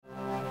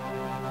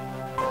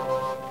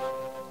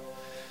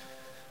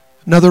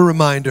Another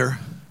reminder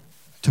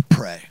to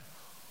pray.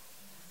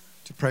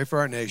 To pray for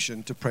our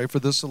nation, to pray for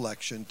this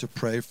election, to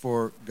pray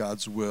for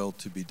God's will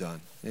to be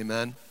done.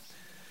 Amen?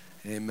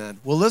 Amen.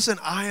 Well, listen,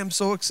 I am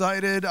so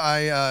excited.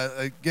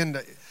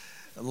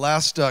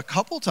 Last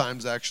couple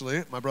times,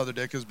 actually, my brother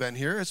Dick has been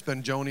here. It's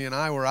been Joni and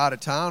I were out of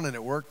town, and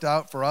it worked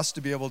out for us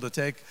to be able to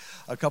take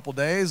a couple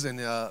days,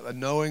 and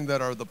knowing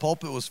that the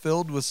pulpit was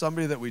filled with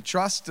somebody that we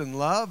trust and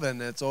love,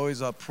 and it's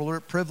always a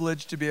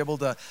privilege to be able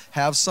to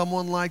have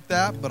someone like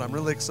that. But I'm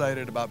really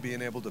excited about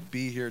being able to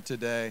be here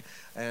today.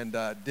 And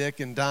Dick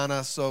and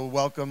Donna, so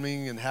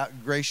welcoming and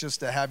gracious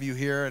to have you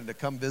here and to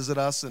come visit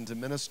us and to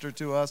minister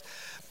to us.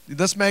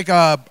 Let's make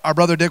our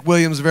brother Dick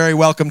Williams very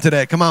welcome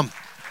today. Come on.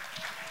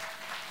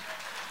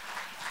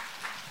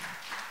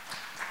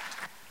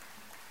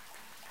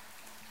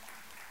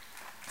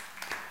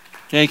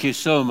 Thank you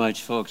so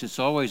much, folks. It's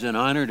always an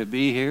honor to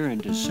be here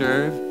and to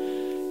serve.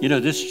 You know,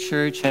 this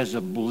church has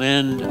a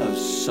blend of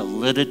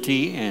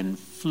solidity and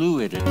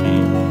fluidity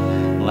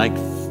like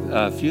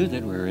a few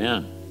that we're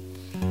in.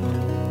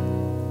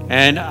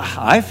 And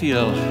I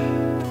feel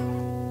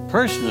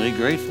personally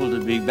grateful to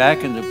be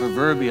back in the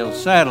proverbial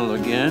saddle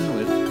again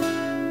with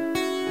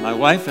my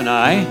wife and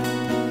I.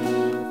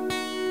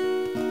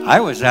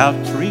 I was out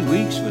 3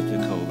 weeks with the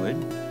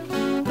COVID.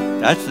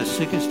 That's the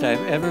sickest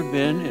I've ever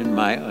been in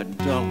my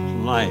adult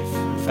life,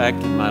 in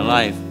fact, in my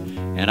life.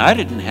 And I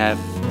didn't have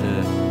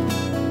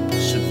the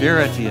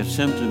severity of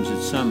symptoms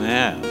that some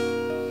have.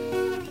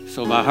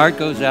 So my heart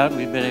goes out.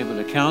 We've been able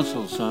to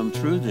counsel some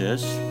through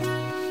this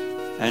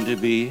and to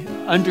be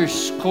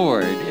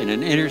underscored in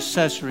an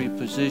intercessory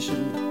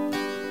position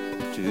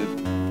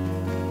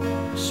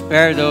to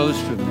spare those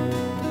from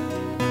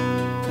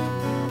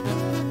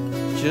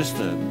just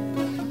a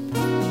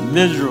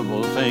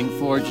miserable thing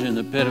forged in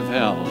the pit of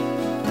hell.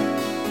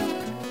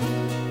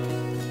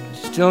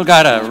 Still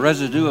got a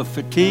residue of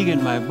fatigue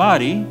in my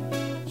body,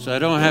 so I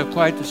don't have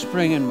quite the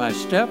spring in my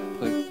step,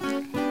 but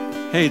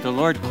hey, the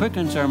Lord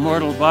quickens our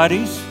mortal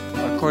bodies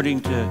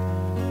according to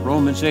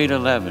Romans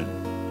 8:11.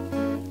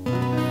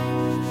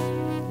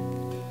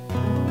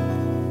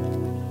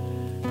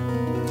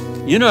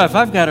 You know, if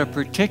I've got a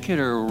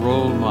particular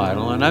role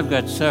model, and I've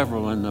got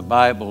several in the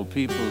Bible,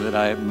 people that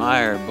I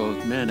admire,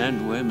 both men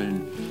and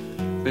women,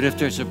 but if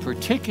there's a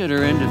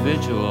particular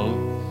individual,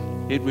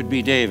 it would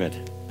be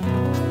David.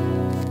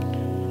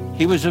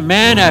 He was a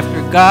man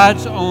after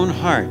God's own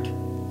heart.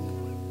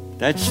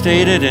 That's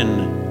stated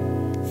in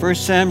 1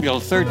 Samuel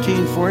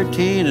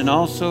 13:14 and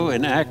also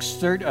in Acts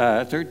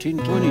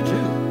 13:22.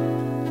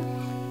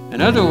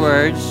 In other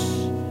words,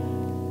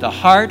 the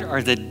heart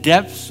or the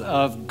depths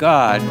of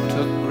God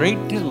took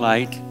great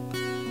delight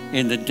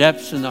in the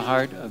depths in the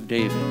heart of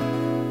David.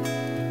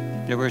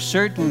 There were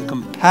certain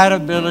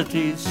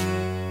compatibilities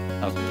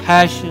of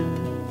passion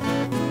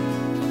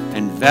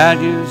and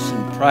values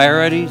and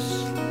priorities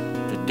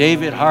that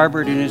David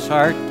harbored in his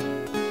heart,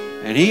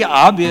 and he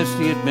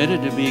obviously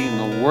admitted to being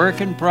a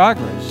work in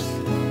progress.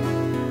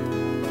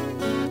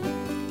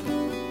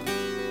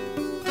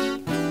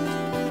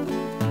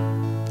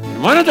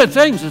 And one of the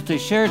things that they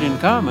shared in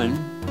common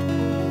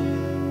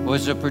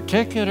was a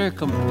particular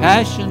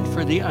compassion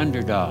for the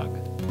underdog.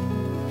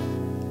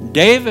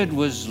 David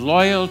was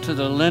loyal to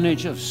the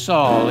lineage of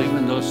Saul,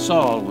 even though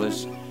Saul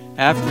was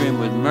after him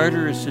with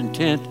murderous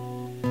intent.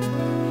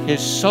 His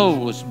soul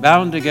was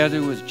bound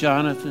together with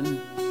Jonathan,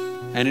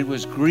 and it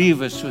was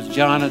grievous with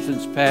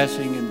Jonathan's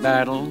passing in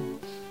battle,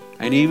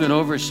 and even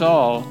over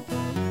Saul.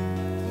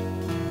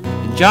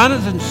 And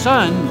Jonathan's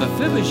son,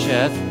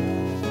 Mephibosheth,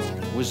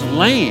 was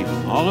lame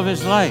all of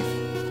his life.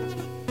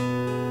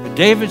 But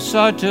David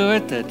saw to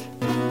it that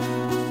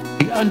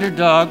the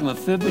underdog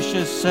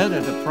Mephibosheth sat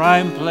at a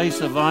prime place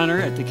of honor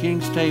at the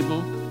king's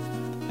table,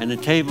 and the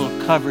table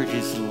covered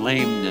his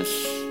lameness.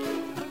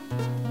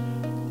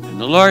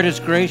 The Lord is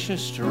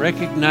gracious to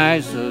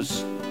recognize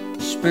those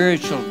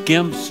spiritual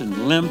gimps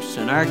and limps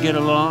in our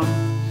get-along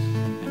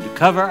and to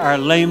cover our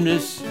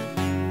lameness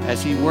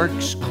as He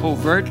works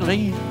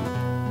covertly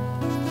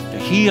to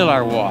heal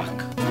our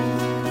walk.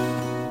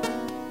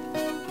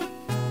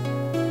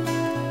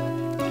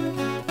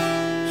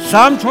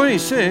 Psalm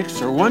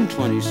 26, or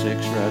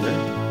 126 rather,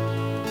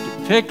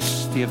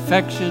 depicts the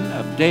affection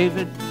of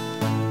David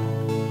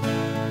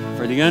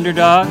for the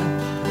underdog.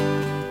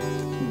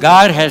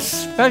 God has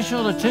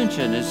special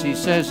attention, as he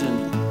says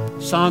in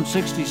Psalm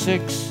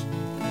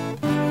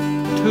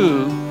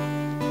 66:2,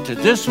 to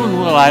this one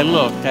will I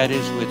look, that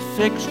is, with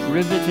fixed,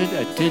 riveted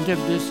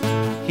attentiveness,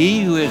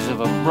 he who is of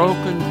a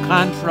broken,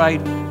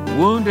 contrite,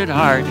 wounded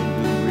heart,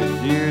 and who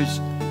reveres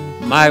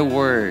my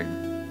word.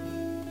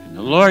 And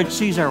the Lord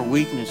sees our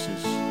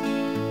weaknesses.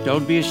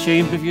 Don't be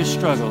ashamed of your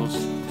struggles,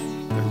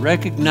 but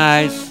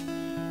recognize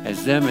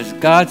them as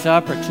God's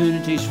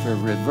opportunities for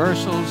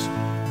reversals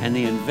and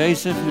the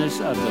invasiveness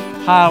of the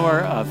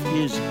power of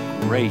His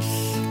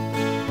grace.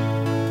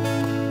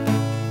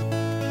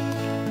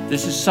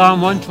 This is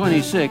Psalm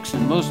 126,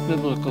 and most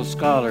biblical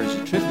scholars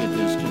attribute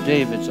this to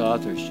David's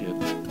authorship.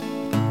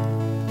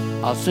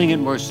 I'll sing it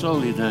more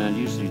slowly than I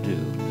usually do.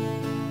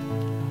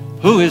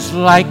 Who is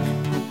like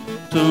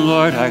the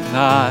Lord our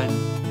God,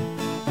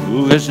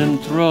 who is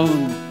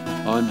enthroned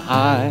on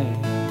high,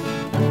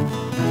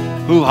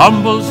 who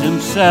humbles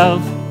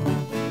himself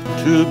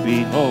to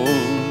behold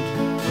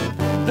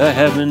the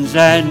heavens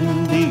and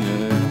the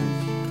earth,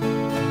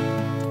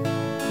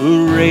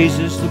 who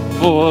raises the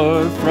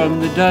poor from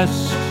the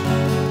dust,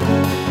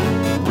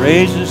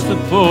 raises the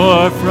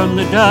poor from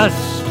the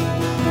dust,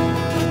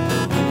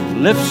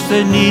 lifts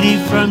the needy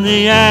from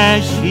the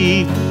ash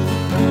heap,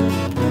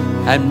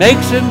 and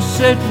makes him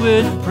sit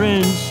with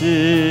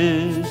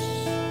princes.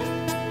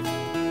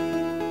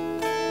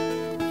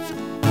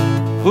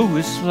 Who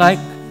is like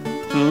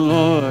the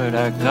Lord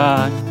our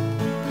God,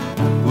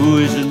 who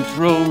is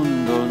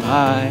enthroned on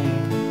high,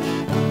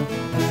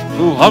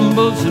 who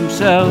humbles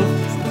himself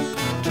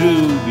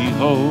to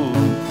behold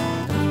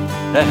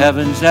the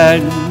heavens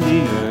and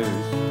the earth,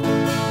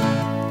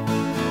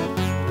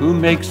 who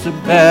makes the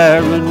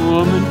barren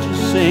woman to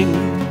sing,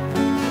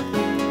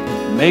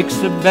 makes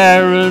the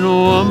barren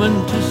woman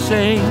to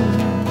sing,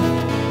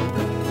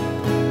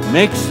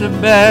 makes the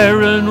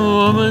barren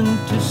woman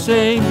to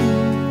sing,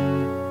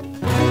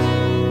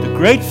 the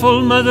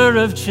grateful mother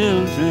of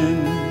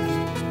children,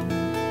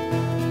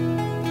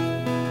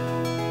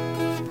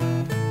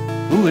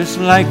 who is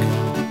like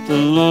the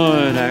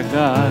Lord our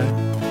God,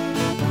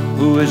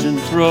 who is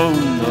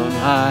enthroned on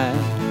high,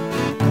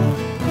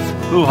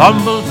 who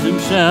humbles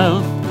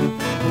himself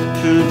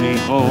to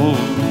behold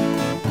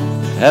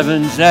the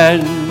heavens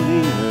and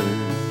the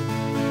earth,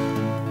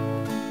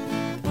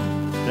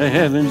 the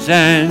heavens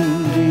and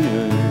the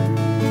earth.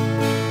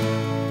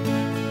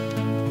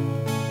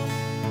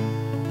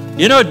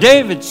 You know,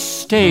 David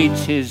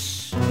states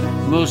his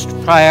most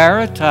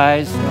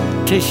prioritized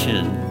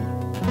petition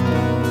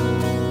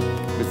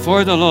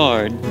before the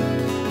Lord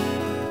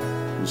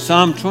in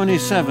Psalm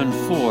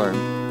 27:4,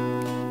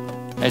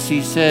 as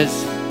he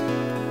says,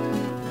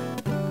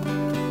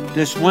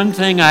 "This one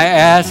thing I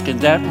ask, and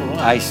that will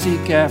I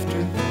seek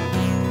after,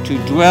 to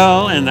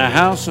dwell in the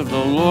house of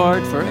the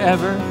Lord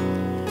forever,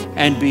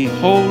 and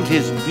behold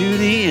his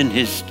beauty in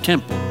his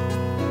temple."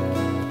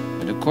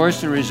 And of course,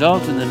 the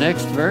result in the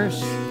next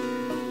verse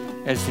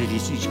is that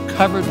he's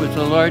covered with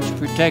the Lord's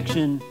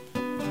protection,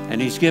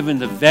 and he's given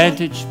the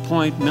vantage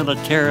point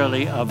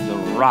militarily of the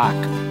rock,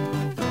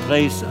 the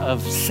place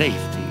of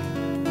safety.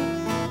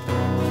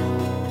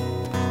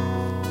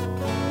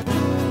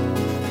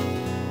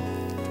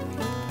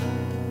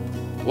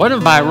 One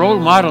of my role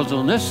models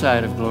on this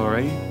side of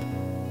glory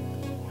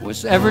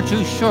was ever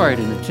too short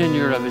in the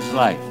tenure of his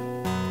life.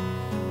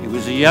 He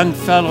was a young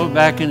fellow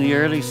back in the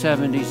early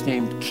 70s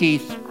named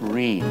Keith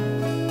Green.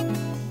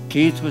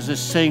 Keith was a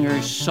singer,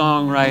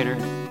 songwriter,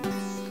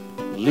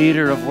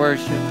 leader of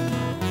worship,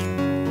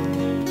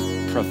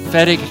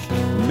 prophetic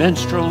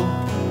minstrel,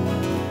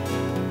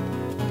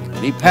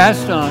 and he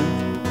passed on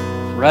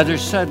rather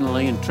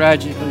suddenly and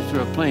tragically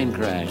through a plane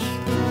crash.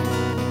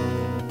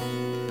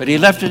 But he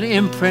left an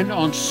imprint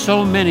on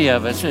so many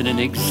of us in an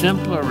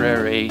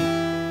exemplary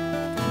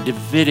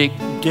Davidic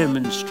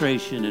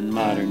demonstration in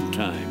modern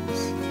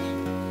times.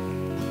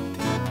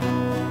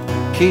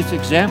 Keith's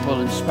example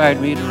inspired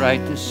me to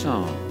write this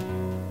song.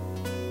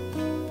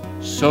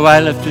 So I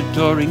lift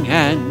adoring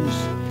hands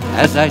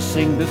as I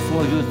sing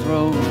before your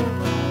throne.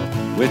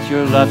 With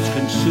your love's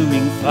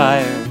consuming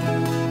fire,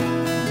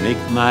 make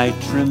my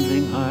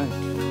trembling heart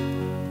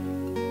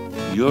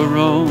your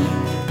own.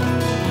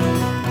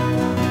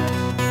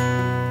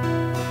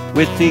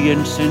 With the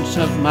incense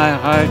of my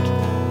heart,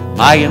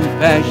 my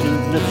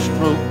impassioned lips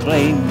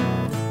proclaim,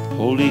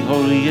 holy,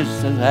 holy is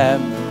the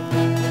Lamb,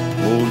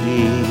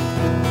 holy,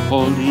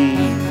 holy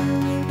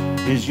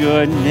is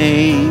your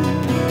name.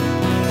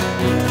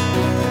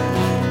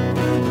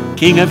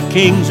 King of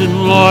kings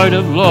and Lord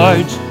of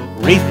lords,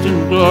 wreathed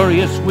in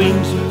glorious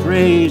wings of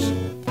praise,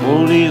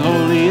 holy,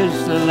 holy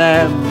is the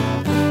Lamb,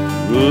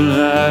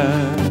 ruler,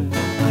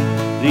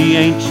 the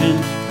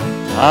Ancient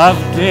of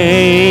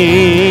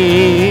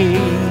Days.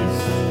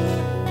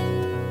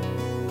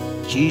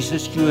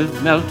 Jesus, you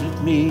have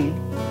melted me,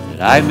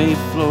 that I may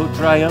flow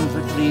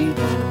triumphantly.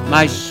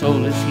 My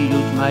soul is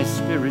healed, my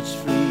spirit's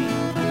free.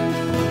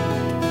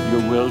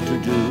 Your will to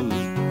do,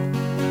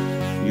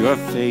 your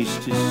face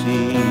to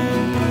see.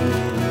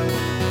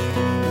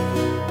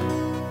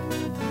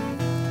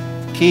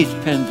 Keith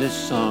penned this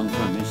song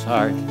from his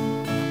heart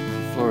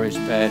before his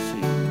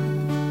passing.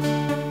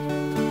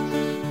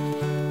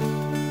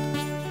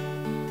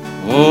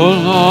 Oh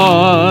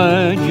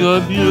Lord,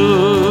 you're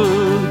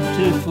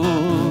beautiful.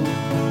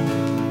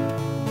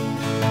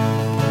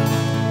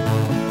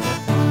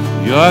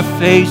 Your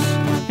face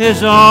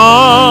is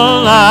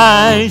all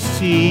I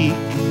seek.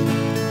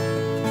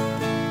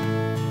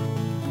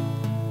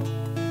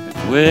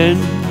 When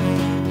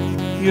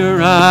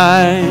your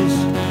eyes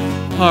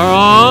are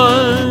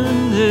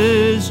on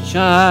this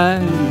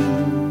child,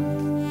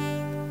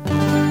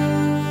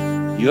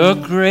 your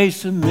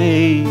grace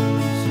amazes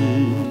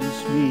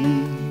me.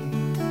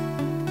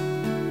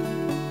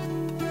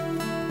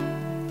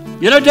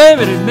 You know,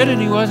 David admitted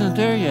he wasn't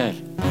there yet.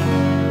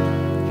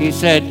 He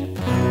said,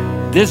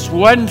 this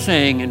one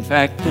thing, in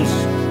fact, this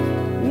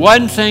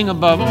one thing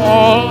above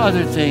all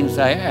other things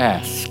I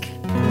ask,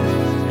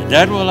 and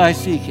that will I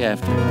seek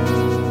after,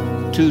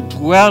 to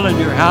dwell in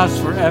your house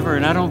forever.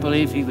 And I don't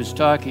believe he was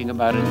talking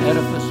about an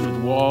edifice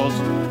with walls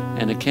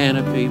and a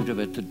canopy,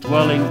 but the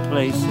dwelling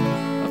place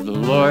of the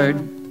Lord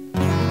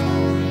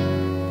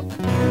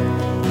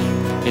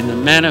in the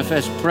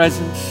manifest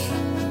presence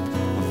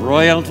of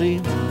royalty,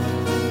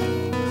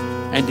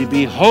 and to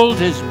behold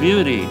his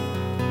beauty,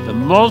 the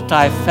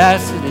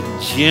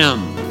multifaceted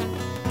gem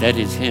that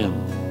is him,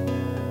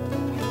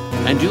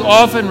 and to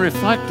often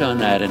reflect on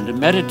that and to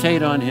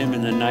meditate on him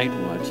in the night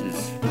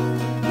watches.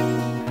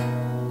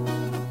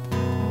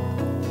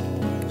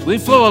 As we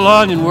flow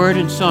along in word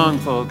and song,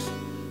 folks,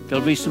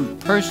 there'll be some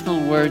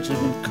personal words of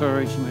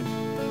encouragement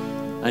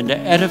and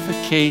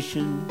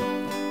edification.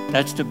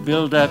 That's to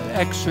build up,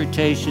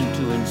 exhortation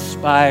to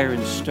inspire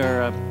and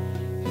stir up,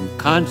 and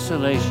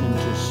consolation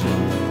to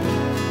soothe.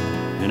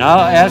 And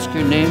I'll ask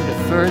your name to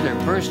further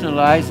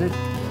personalize it,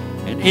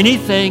 and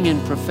anything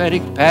in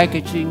prophetic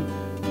packaging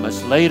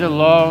must lay it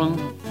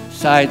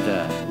alongside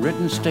the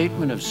written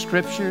statement of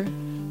Scripture,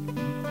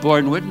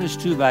 borne witness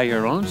to by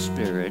your own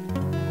spirit,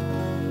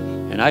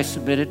 and I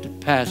submit it to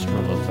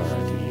pastoral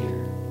authority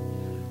here.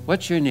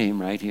 What's your name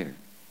right here?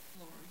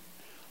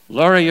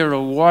 Laura, you're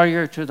a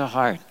warrior to the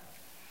heart.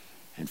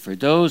 And for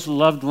those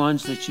loved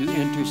ones that you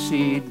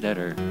intercede that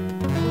are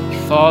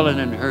fallen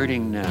and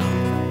hurting now,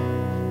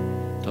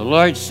 the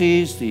Lord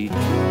sees the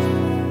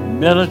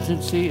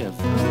militancy of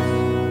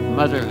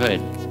motherhood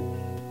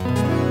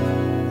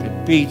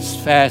that beats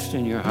fast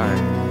in your heart.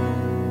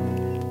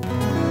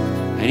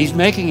 And he's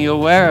making you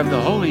aware of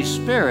the Holy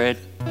Spirit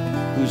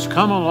who's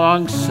come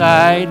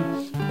alongside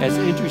as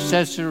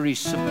intercessory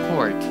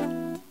support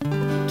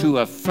to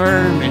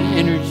affirm and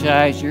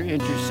energize your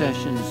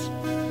intercessions.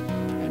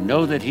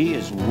 Know that he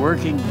is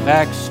working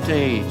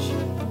backstage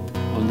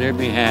on their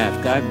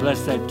behalf. God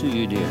bless that to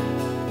you, dear.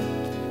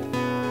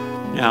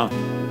 Now,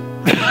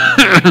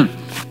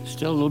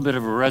 still a little bit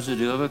of a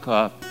residue of a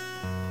cough.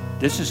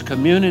 This is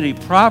community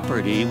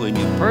property when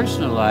you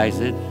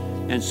personalize it,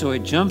 and so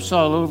it jumps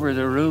all over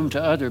the room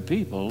to other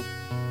people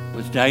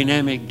with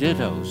dynamic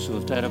dittos. So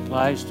if that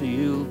applies to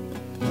you,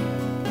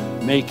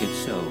 make it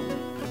so.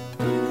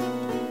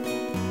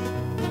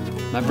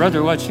 My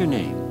brother, what's your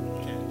name?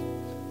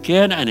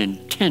 Ken, an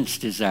intense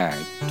desire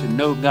to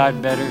know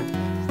God better,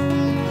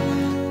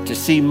 to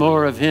see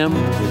more of him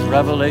with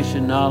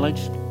revelation knowledge,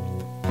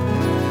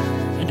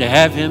 and to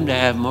have him to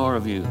have more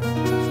of you.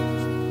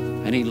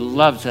 And he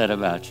loves that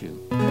about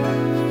you.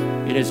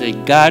 It is a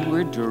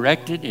Godward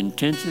directed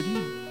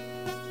intensity.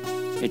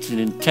 It's an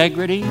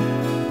integrity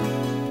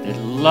that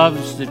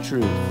loves the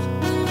truth.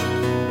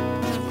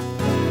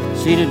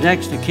 Seated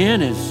next to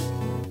Ken is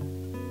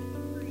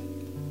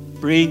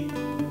Bree.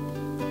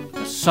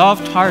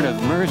 Soft heart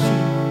of mercy,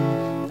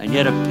 and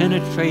yet a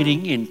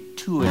penetrating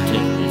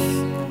intuitiveness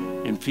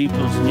in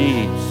people's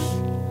needs,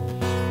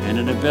 and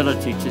an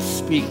ability to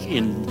speak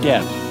in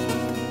depth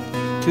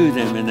to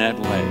them in that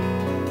way.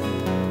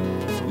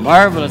 A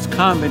marvelous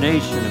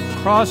combination of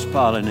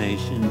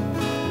cross-pollination,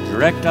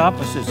 direct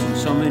opposites in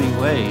so many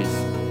ways,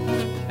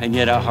 and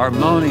yet a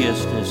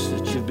harmoniousness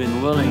that you've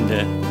been willing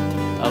to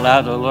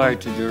allow the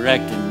Lord to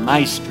direct and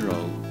maestro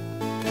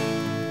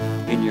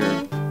in your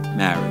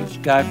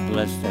marriage. God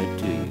bless that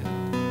to you.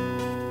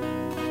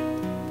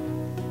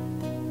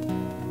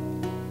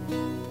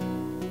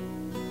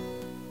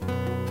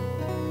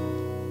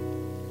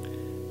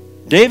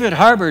 David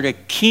harbored a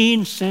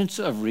keen sense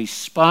of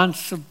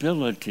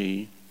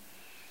responsibility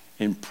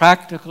in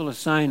practical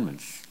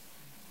assignments.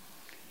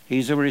 He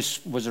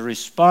was a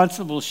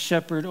responsible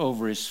shepherd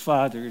over his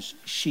father's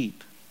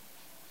sheep.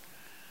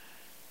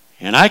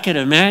 And I can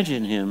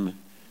imagine him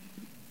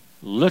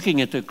looking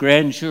at the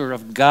grandeur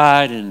of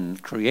God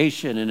and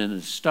creation and in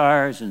the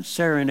stars and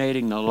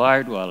serenading the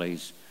Lord while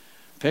he's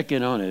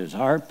picking on his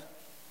harp.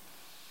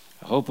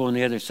 I hope on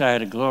the other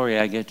side of glory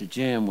I get to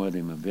jam with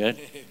him a bit.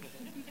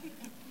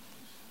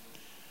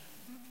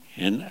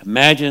 And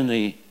imagine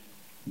the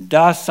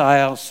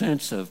docile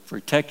sense of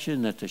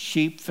protection that the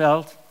sheep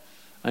felt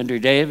under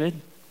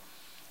David.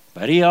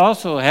 But he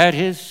also had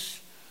his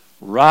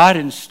rod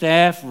and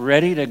staff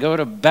ready to go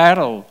to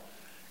battle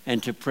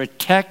and to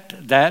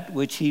protect that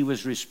which he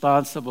was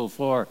responsible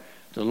for.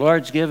 The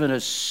Lord's given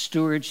us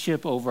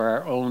stewardship over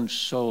our own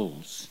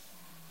souls.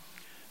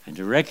 And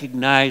to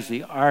recognize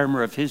the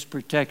armor of his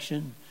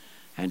protection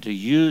and to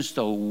use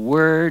the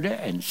word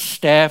and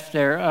staff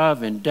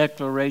thereof in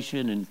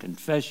declaration and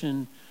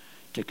confession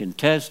to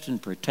contest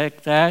and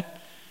protect that,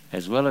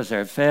 as well as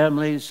our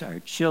families, our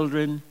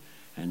children,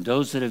 and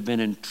those that have been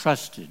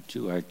entrusted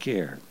to our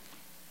care.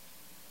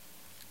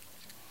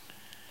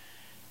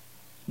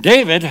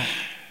 David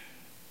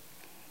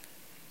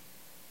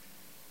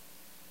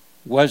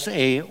was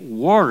a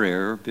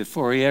warrior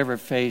before he ever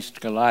faced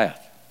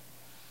Goliath.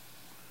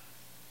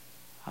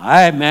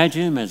 I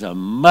imagine him as a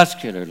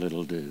muscular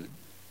little dude.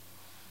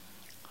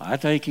 I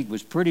think he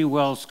was pretty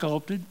well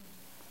sculpted.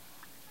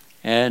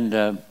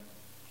 And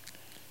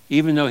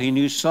Even though he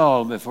knew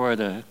Saul before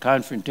the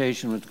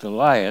confrontation with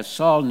Goliath,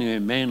 Saul knew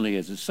him mainly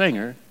as a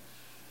singer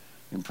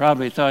and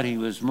probably thought he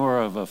was more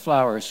of a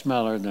flower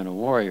smeller than a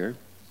warrior.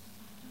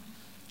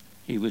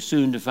 He was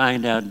soon to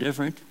find out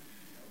different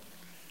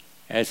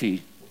as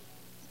he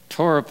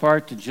tore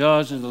apart the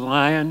jaws of the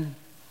lion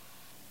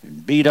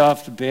and beat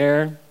off the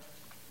bear.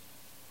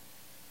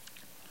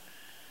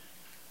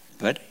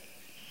 But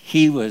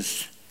he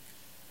was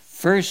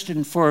first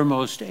and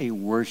foremost a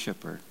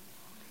worshiper.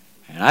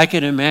 And I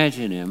can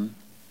imagine him,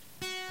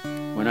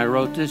 when I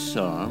wrote this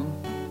song,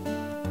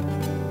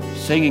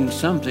 singing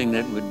something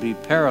that would be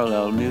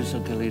parallel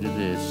musically to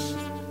this.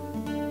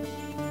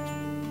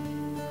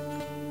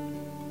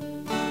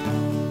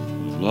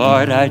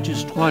 Lord, I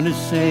just want to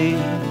say,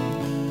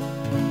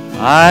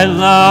 I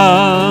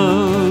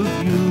love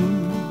you.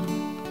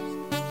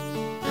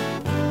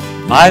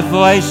 My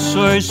voice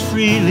soars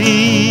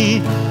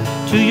freely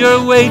to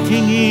your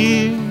waiting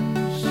ears.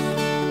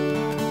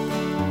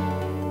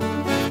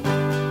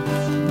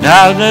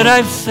 Now that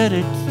I've said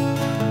it,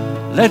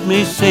 let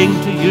me sing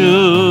to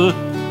you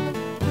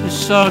the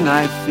song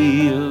I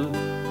feel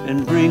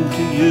and bring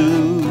to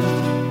you.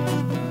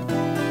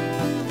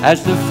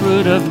 As the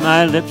fruit of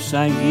my lips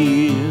I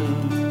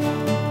yield,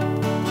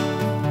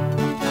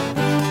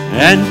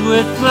 and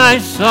with my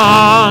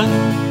song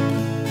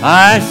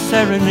I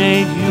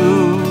serenade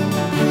you,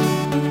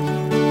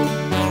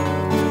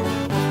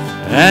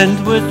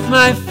 and with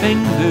my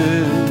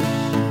fingers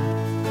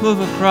move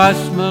across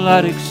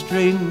melodic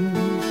strings.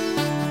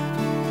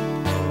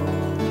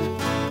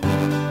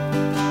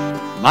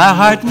 My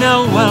heart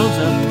now wells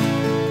up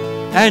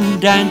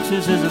and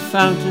dances as a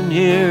fountain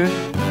here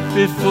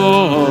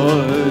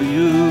before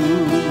you.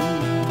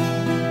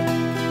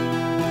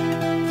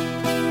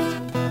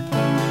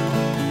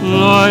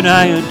 Lord,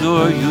 I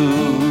adore you.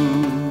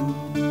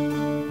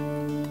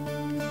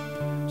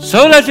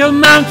 So let your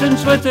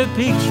mountains with their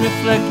peaks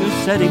reflect your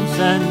setting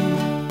sun.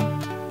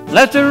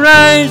 Let the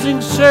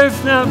rising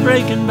surf now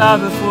break and bow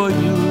before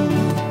you.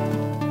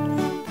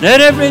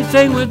 Let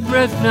everything with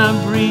breath now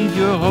breathe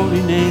your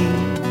holy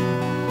name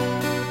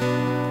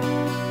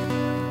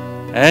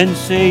and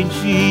say,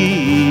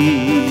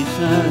 Jesus,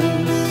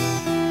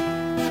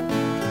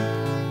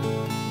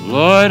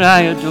 Lord,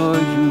 I adore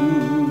you.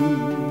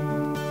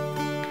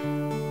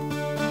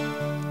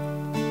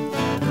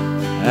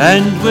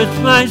 And with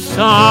my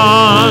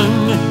song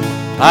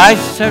I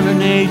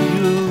serenade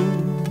you,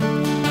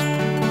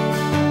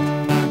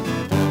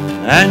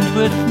 and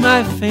with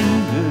my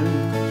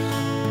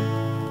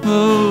fingers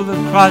move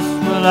across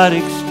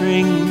melodic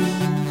strings.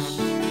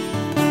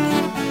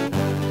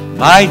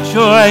 My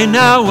joy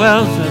now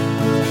wells up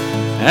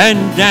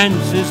and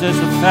dances as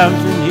a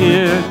fountain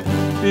here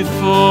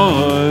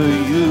before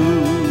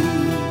you.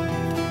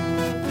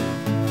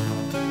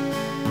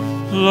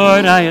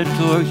 Lord, I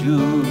adore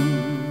you.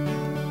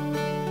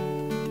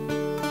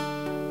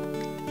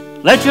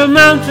 Let your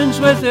mountains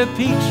with their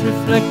peaks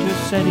reflect your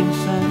setting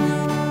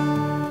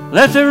sun.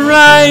 Let the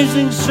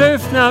rising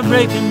surf now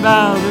break and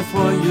bow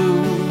before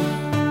you.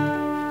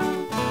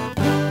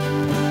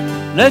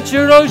 Let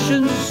your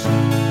oceans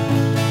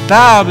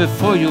bow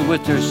before you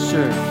with their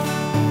surf,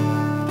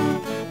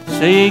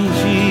 saying,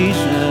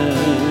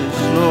 Jesus,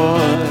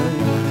 Lord,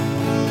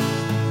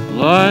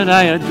 Lord,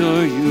 I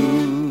adore you.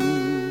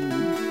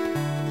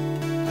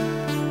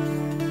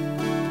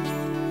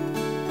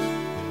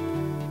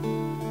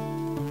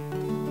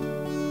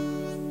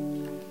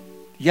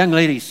 Young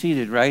lady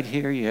seated right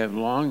here, you have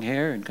long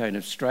hair and kind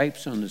of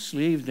stripes on the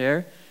sleeve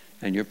there,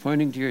 and you're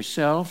pointing to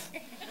yourself.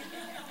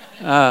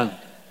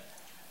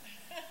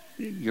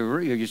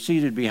 You're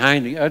seated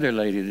behind the other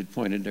lady that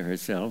pointed to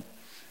herself.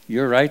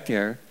 You're right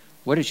there.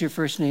 What is your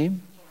first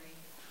name?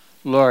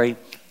 Lori.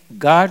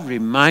 God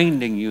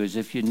reminding you as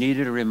if you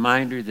needed a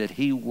reminder that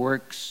he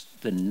works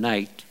the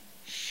night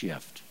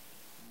shift.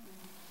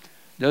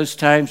 Those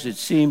times that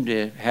seem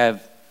to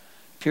have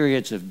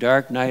periods of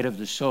dark night of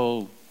the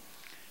soul,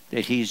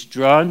 that he's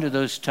drawn to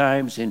those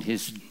times in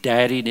his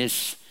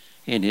daddiness,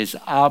 in his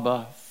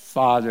Abba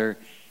Father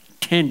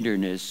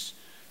tenderness,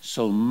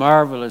 so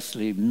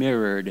marvelously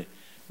mirrored,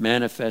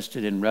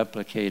 manifested, and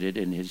replicated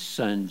in his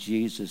Son,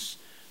 Jesus,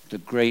 the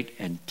great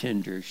and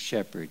tender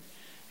shepherd.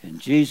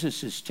 And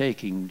Jesus is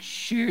taking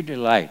sheer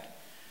delight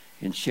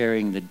in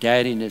sharing the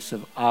daddiness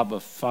of Abba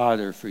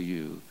Father for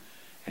you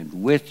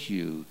and with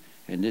you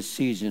in this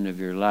season of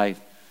your life,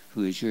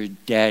 who is your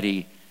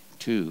daddy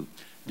too.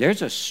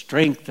 There's a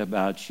strength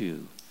about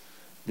you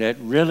that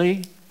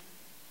really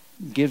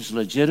gives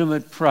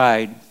legitimate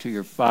pride to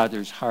your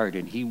Father's heart,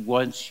 and he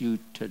wants you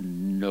to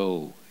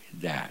know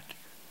that.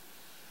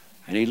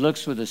 And he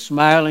looks with a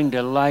smiling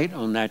delight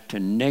on that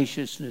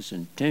tenaciousness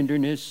and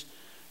tenderness,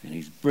 and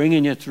he's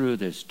bringing you through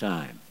this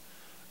time.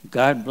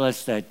 God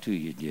bless that to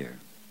you, dear.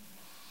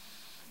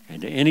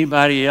 And to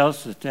anybody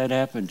else that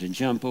happened to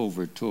jump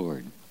over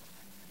toward.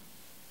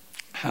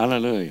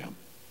 Hallelujah.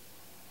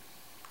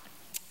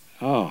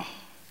 Oh.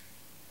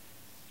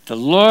 The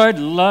Lord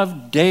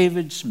loved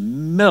David's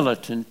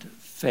militant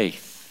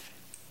faith.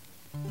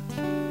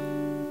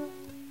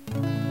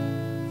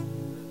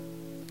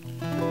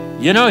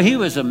 You know, he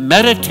was a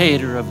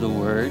meditator of the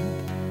word.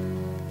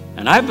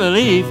 And I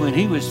believe when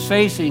he was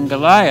facing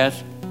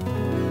Goliath,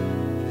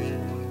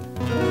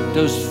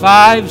 those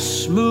 5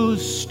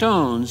 smooth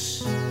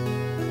stones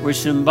were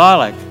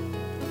symbolic.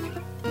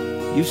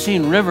 You've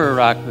seen river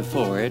rock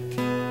before.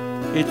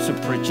 It's a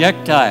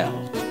projectile,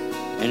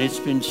 and it's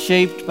been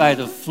shaped by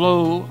the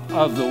flow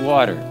of the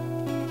water.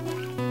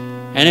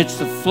 And it's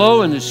the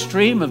flow and the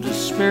stream of the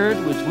Spirit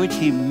with which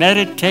he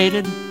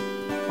meditated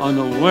on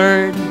the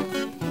Word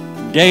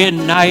day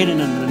and night and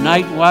in the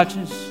night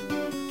watches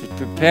that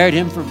prepared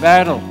him for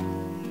battle.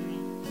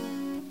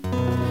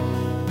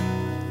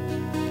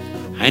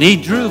 And he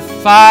drew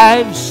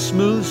 5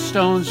 smooth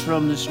stones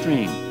from the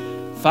stream.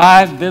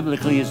 5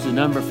 biblically is the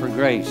number for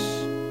grace.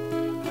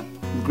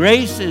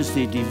 Grace is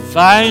the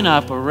divine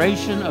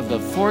operation of the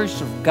force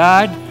of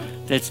God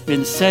that's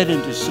been set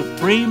into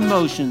supreme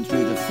motion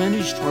through the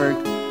finished work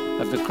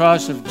of the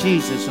cross of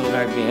Jesus on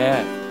our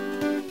behalf.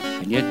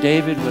 And yet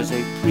David was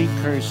a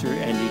precursor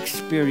and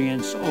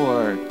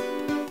experiencer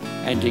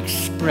and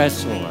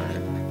expressor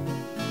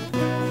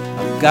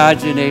of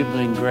God's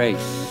enabling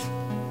grace.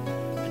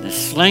 And the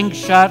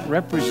slingshot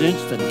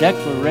represents the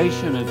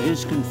declaration of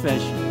his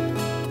confession.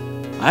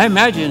 I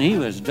imagine he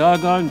was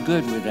doggone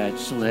good with that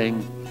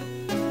sling.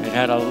 He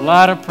had a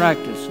lot of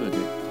practice with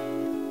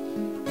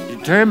it.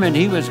 Determined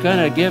he was going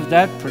to give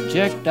that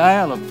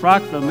projectile of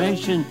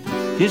proclamation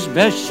his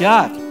best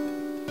shot.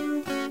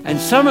 And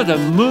some of the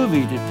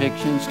movie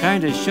depictions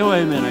kind of show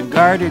him in a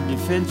guarded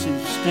defensive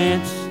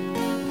stance.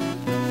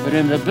 But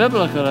in the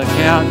biblical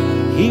account,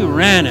 he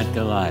ran at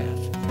Goliath.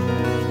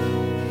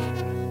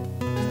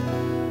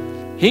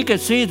 He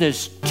could see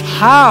this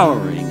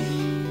towering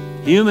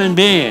human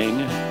being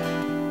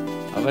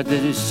of the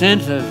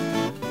descent of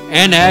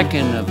Anak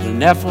and of the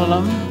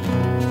Nephilim.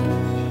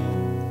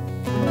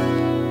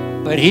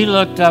 But he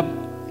looked up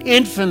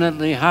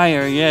infinitely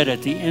higher yet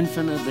at the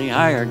infinitely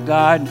higher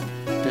God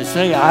to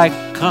say, I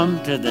come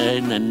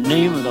in the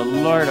name of the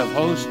Lord of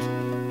hosts,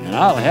 and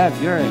I'll have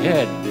your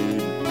head,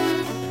 dude.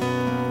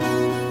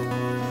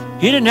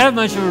 He didn't have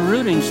much of a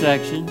rooting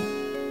section.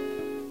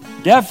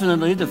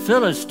 Definitely the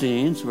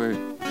Philistines were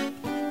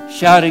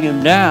shouting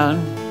him down.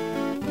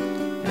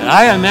 And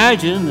I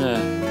imagine the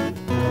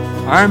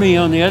army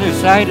on the other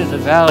side of the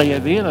Valley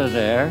of Elah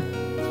there,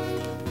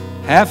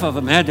 half of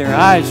them had their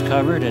eyes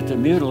covered at the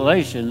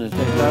mutilation that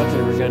they thought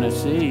they were going to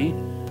see.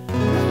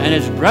 And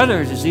his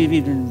brothers has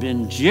even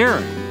been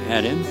jeering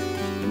at him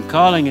and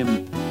calling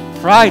him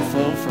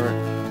prideful for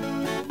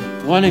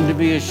wanting to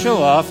be a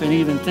show-off and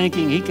even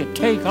thinking he could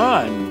take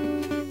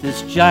on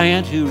this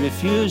giant who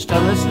refused to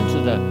listen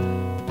to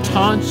the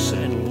taunts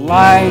and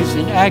lies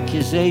and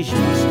accusations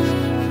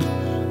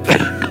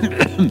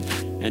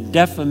and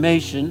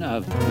defamation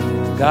of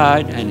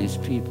God and his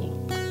people.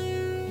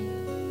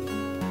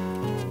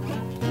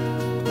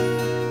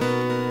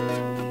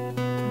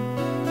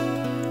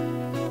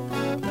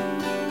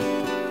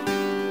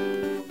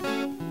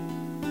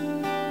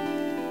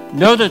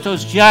 Know that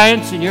those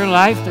giants in your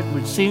life that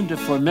would seem to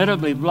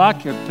formidably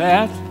block your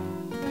path,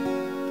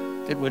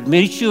 that would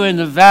meet you in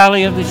the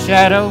valley of the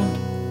shadow,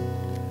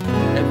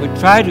 that would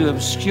try to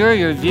obscure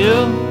your view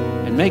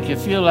and make you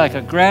feel like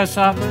a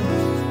grasshopper,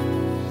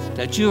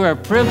 that you are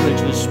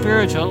privileged with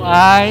spiritual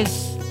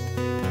eyes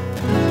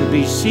to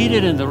be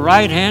seated in the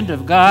right hand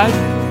of God,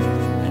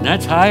 and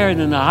that's higher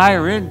than the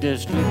higher end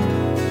district,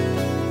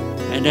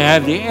 and to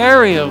have the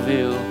aerial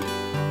view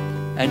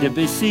and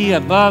to see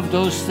above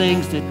those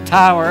things that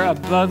tower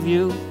above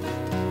you,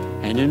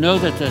 and to know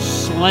that the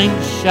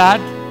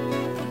slingshot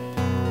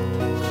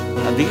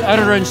of the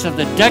utterance of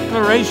the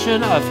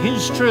declaration of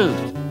his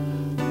truth,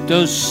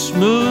 those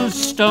smooth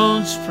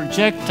stones,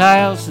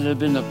 projectiles that have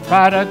been the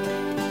product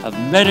of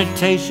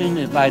meditation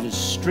and by the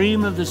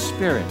stream of the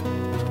Spirit,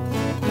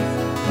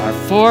 are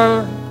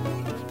far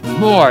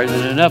more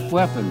than enough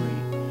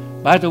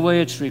weaponry. By the way,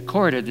 it's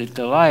recorded that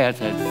Goliath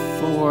had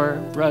 4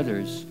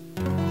 brothers.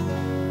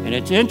 And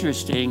it's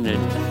interesting that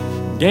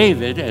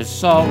David, as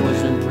Saul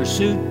was in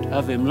pursuit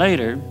of him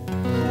later,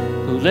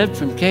 who lived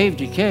from cave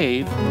to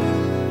cave,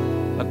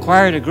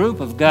 acquired a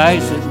group of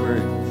guys that were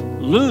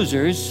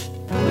losers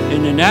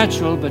in the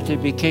natural, but they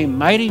became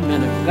mighty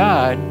men of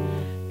God,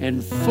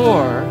 and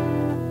 4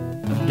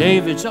 of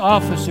David's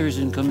officers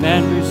and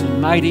commanders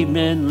and mighty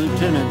men,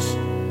 lieutenants,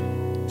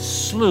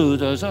 slew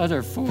those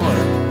other 4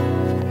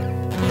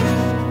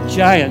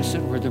 giants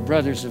that were the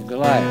brothers of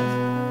Goliath.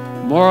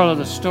 Moral of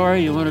the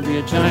story, you want to be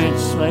a giant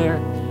slayer?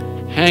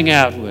 Hang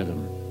out with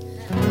them.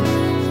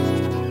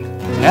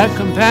 Have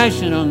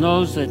compassion on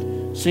those that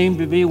seem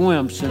to be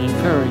wimps and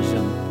encourage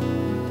them.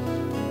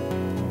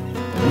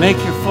 Make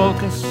your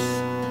focus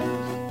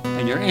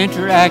and your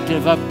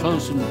interactive, up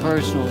close and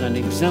personal and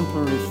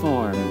exemplary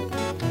form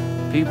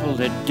people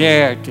that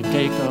dare to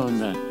take on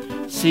the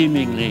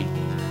seemingly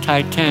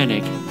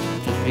titanic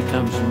that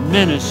becomes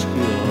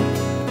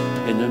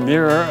minuscule in the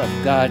mirror of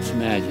God's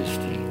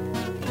majesty.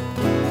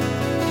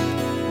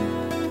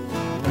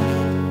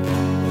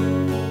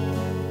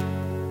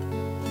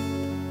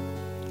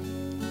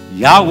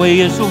 Yahweh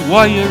is a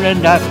warrior,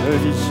 and I've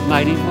heard his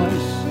mighty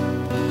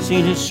voice,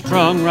 seen his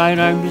strong right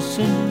arm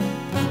descending,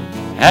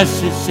 as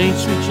his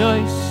saints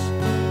rejoice.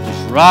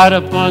 His rod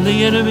upon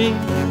the enemy,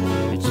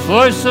 its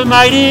force a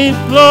mighty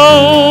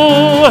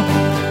blow.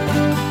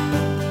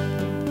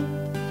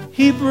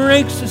 He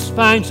breaks the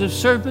spines of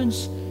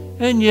serpents,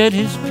 and yet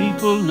his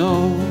people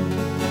know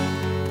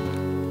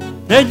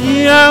that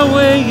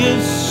Yahweh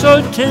is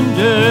so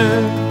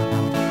tender,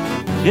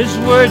 his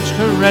words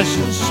caress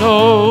the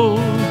soul,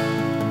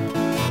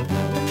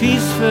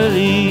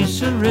 peacefully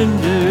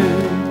surrender,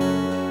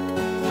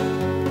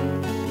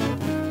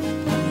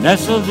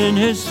 nestled in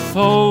his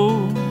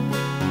fold.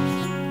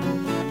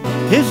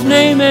 His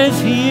name is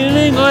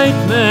healing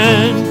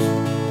ointment,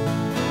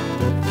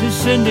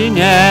 descending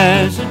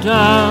as a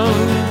dove.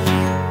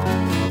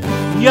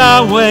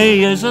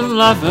 Yahweh is a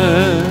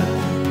lover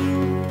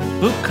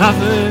who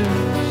covers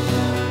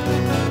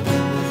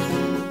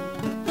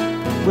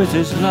with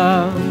his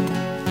love.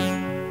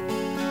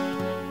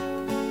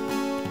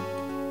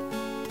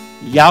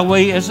 Yahweh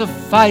is a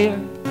fire,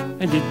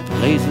 and it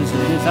blazes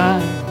in his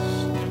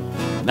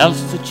eyes,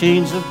 melts the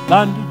chains of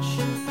bondage,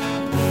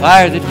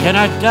 fire that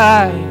cannot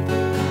die.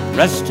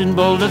 Rest in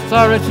bold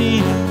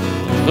authority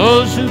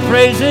those who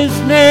praise his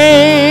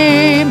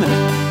name.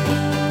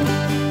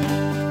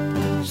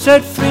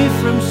 Set free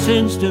from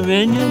sin's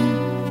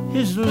dominion,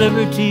 his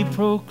liberty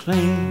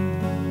proclaim.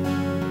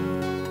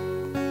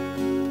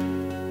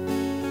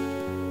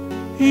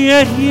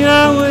 Yet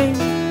Yahweh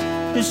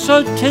is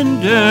so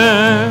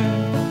tender,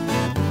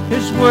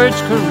 his words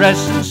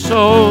caress the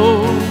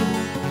soul,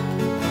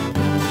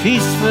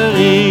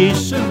 peacefully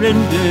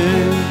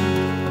surrender,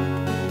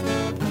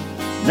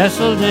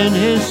 nestled in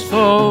his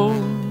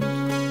fold.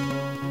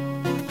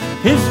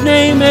 His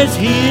name is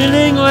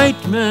healing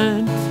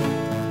ointment,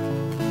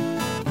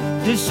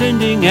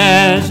 descending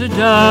as a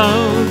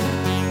dove.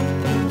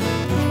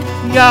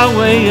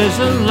 Yahweh is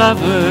a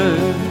lover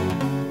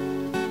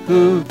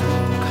who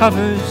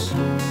covers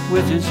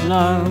with his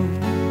love.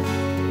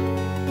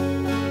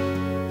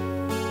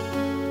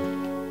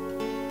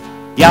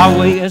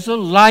 Yahweh is a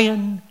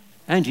lion,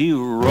 and he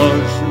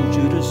roars from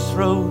Judah's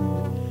throne,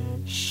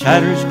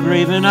 shatters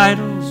graven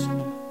idols,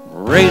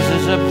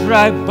 raises up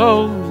dry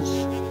bones,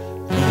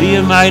 to be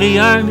a mighty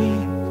army,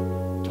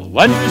 to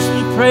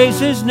wondrously praise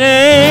his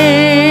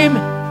name.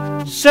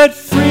 Set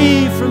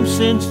free from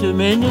sin's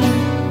dominion,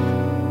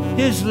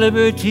 his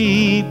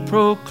liberty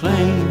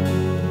proclaim.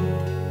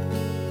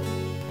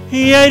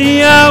 Yet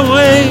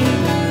Yahweh,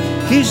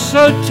 he's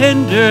so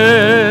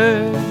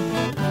tender,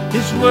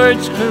 his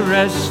words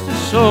caress the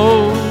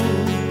soul,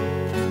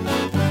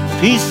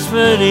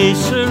 peacefully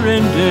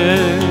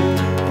surrender,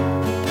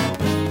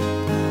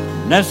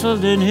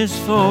 nestled in his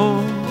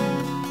fold.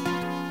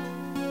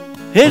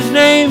 His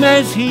name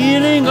is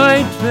healing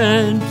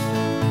ointment,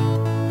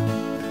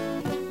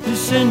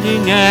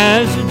 descending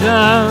as a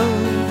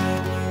dove.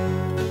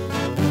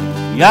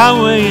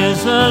 Yahweh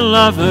is a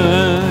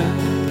lover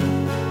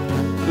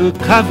who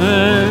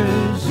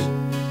covers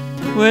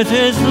with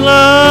his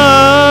love.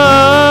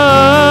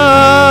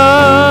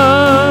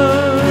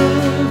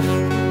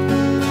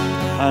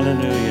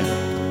 Hallelujah.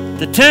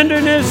 The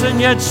tenderness and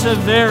yet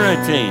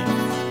severity,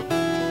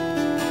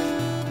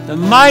 the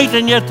might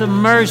and yet the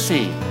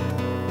mercy,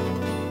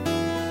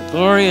 the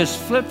glorious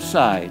flip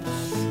sides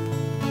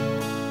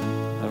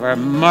of our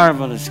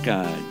marvelous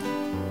God.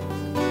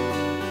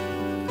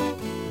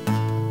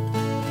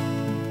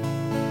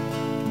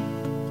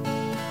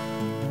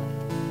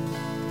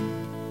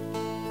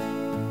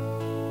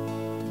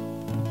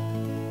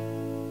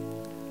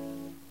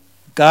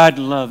 God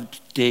loved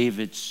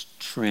David's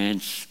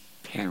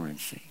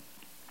transparency.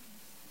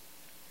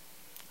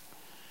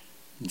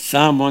 In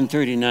Psalm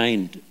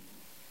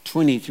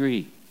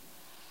 139:23,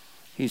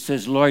 he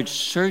says, Lord,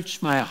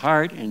 search my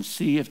heart and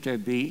see if there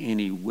be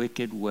any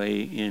wicked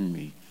way in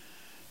me.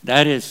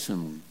 That is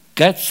some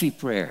gutsy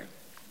prayer.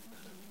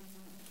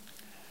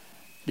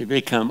 To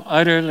become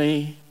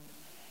utterly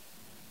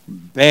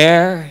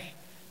bare,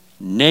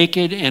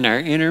 naked in our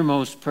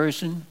innermost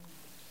person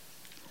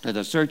to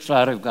the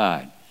searchlight of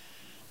God.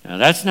 Now,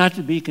 that's not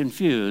to be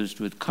confused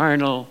with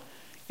carnal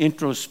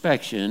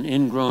introspection,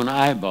 ingrown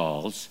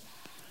eyeballs.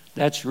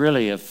 That's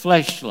really a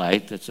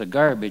fleshlight that's a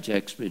garbage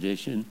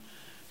expedition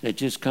that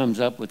just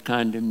comes up with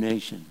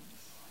condemnation.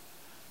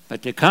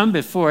 But to come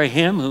before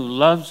him who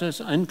loves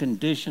us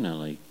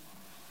unconditionally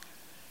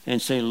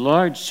and say,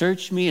 Lord,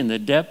 search me in the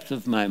depth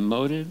of my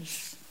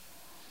motives.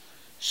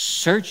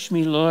 Search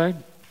me, Lord.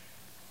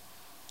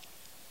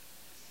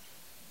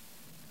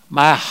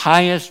 My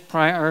highest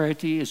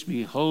priority is to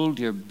behold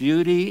your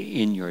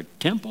beauty in your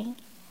temple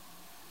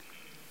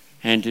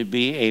and to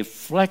be a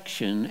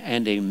reflection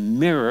and a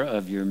mirror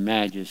of your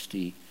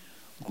majesty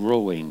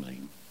growingly.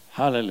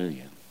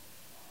 Hallelujah.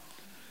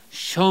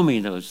 Show me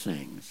those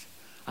things.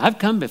 I've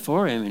come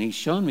before him and he's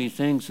shown me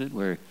things that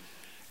were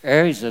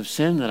areas of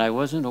sin that I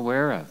wasn't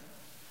aware of.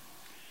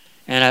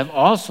 And I've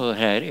also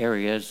had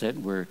areas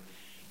that were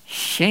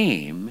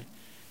shame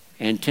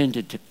and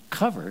tended to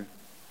cover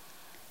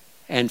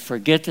and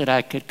forget that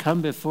I could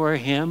come before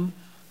him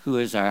who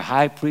is our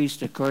high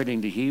priest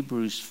according to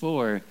Hebrews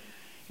 4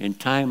 in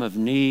time of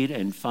need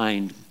and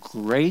find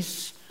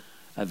grace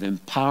of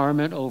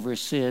empowerment over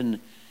sin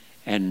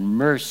and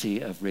mercy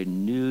of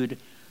renewed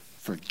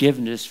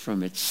forgiveness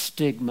from its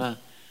stigma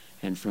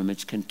and from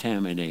its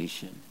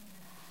contamination.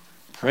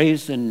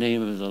 Praise the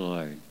name of the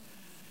Lord.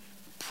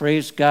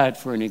 Praise God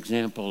for an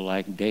example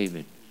like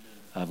David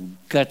of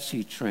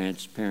gutsy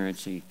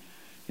transparency.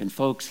 And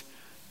folks,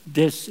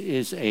 this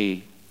is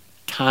a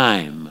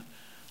time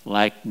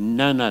like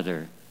none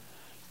other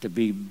to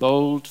be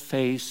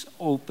bold-faced,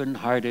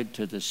 open-hearted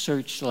to the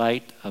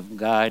searchlight of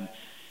God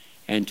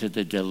and to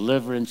the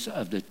deliverance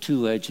of the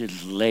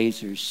two-edged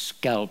laser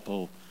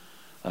scalpel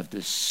of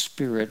the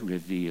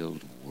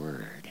Spirit-revealed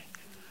Word.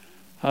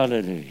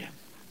 Hallelujah.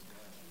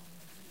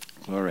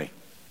 Glory.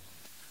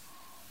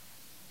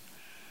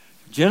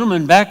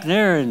 Gentleman back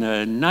there in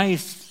a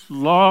nice,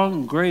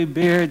 long, gray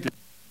beard that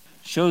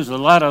shows a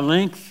lot of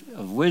length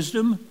of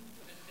wisdom.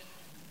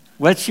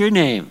 What's your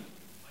name?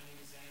 My name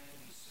is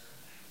Anthony, sir.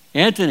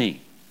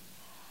 Anthony.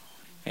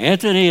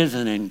 Anthony is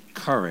an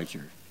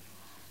encourager.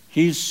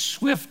 He's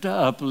swift to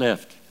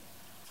uplift.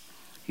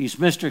 He's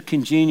Mr.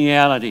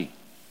 Congeniality.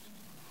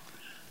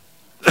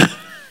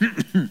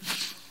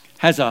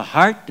 Has a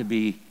heart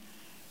to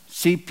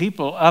see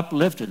people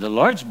uplifted. The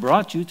Lord's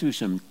brought you through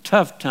some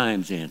tough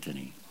times,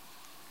 Anthony.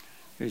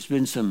 There's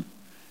been some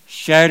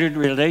shattered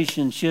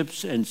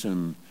relationships and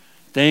some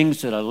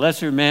things that a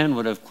lesser man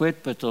would have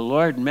quit, but the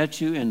Lord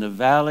met you in the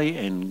valley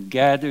and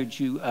gathered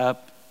you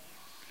up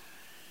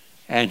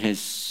and has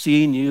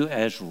seen you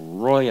as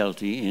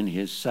royalty in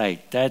his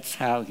sight. That's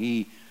how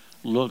he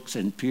looks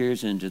and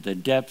peers into the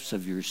depths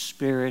of your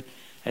spirit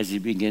as he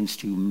begins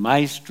to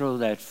maestro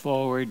that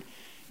forward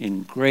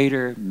in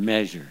greater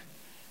measure.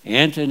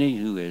 Anthony,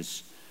 who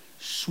is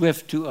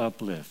swift to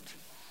uplift.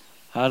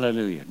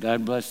 Hallelujah.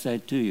 God bless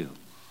that to you.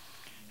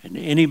 And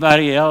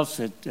anybody else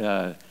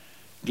that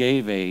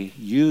gave a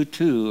you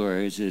too, or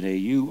is it a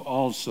you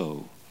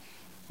also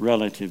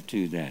relative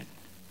to that?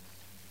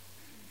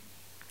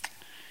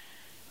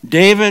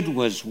 David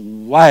was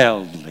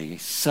wildly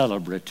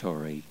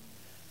celebratory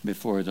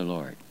before the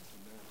Lord.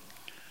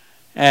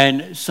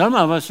 And some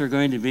of us are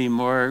going to be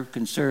more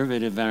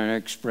conservative in our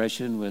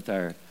expression with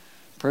our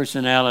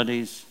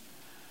personalities.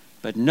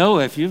 But know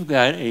if you've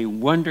got a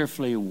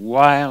wonderfully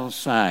wild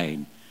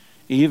side,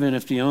 even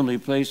if the only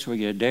place where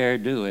you dare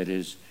do it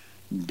is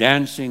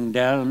dancing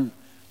down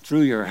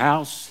through your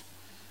house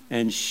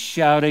and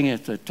shouting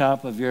at the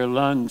top of your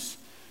lungs,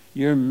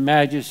 "Your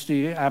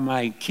Majesty,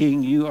 my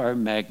King, you are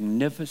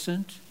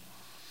magnificent."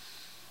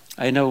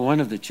 I know one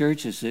of the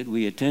churches that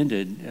we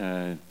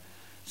attended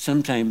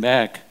some time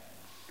back,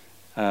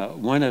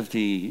 one of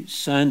the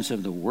sons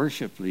of the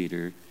worship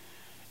leader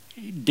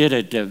did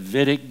a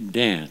Davidic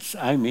dance.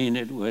 I mean,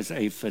 it was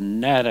a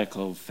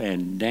fanatical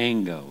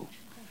fandango.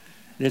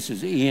 This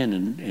is Ian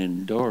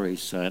and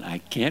Dory's son. I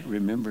can't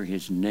remember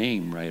his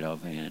name right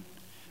offhand.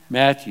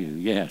 Matthew,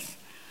 yes.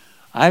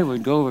 I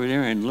would go over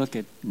there and look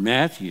at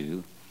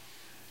Matthew,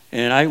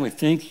 and I would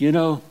think,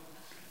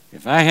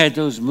 if I had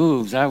those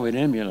moves, I would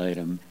emulate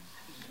them.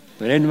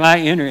 But in my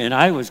and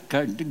I was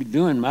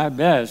doing my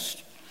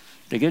best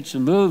to get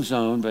some moves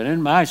on, but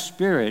in my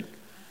spirit,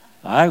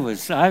 I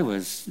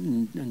was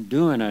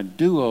doing a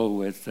duo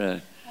with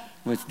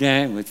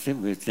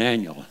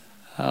Daniel.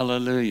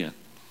 Hallelujah.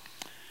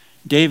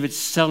 David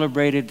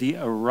celebrated the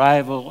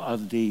arrival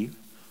of the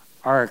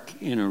ark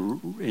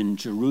in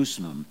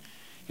Jerusalem.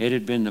 It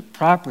had been the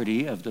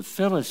property of the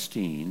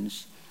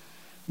Philistines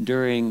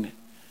during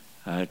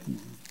a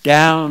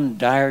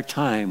dire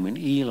time when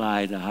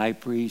Eli, the high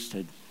priest,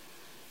 had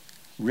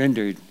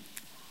rendered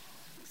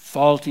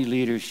faulty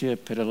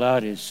leadership, had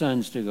allowed his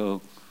sons to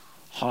go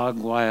hog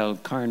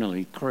wild,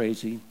 carnally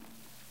crazy,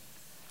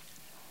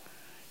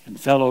 and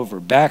fell over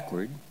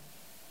backward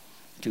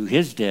to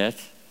his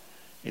death.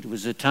 It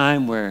was a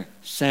time where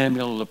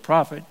Samuel the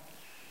prophet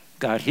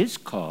got his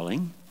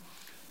calling,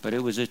 but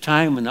it was a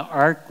time when the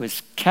ark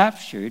was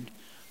captured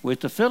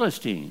with the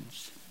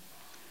Philistines.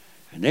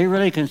 And they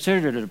really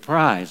considered it a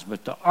prize.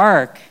 But the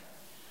ark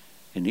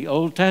in the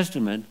Old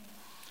Testament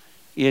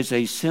is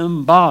a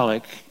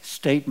symbolic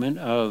statement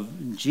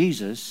of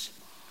Jesus,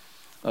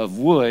 of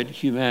wood,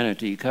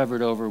 humanity,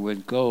 covered over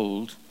with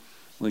gold,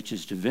 which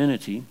is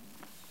divinity.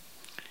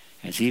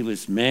 As he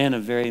was man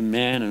of very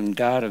man and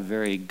God of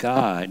very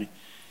God,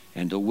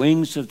 and the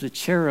wings of the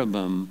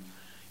cherubim,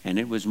 and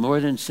it was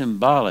more than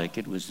symbolic.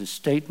 It was the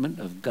statement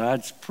of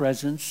God's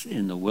presence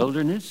in the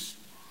wilderness.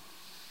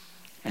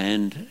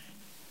 And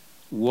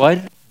what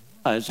it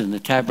was in the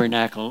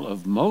tabernacle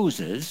of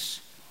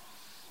Moses,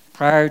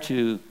 prior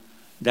to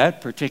that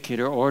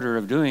particular order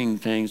of doing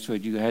things, where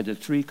you had the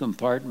three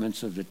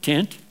compartments of the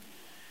tent,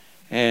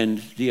 and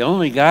the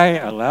only guy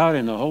allowed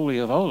in the Holy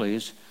of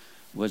Holies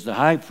was the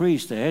high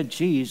priest, the head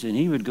chief, and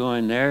he would go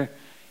in there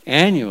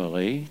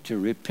annually to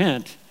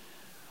repent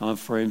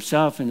for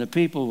himself and the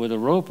people with a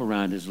rope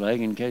around his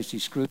leg in case he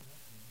screwed,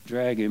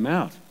 drag him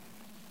out.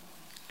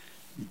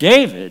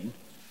 David,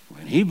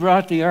 when he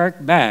brought the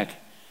ark back,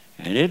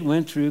 and it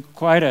went through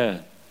quite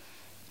a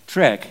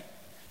trek,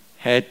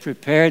 had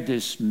prepared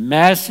this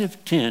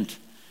massive tent,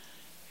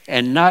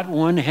 and not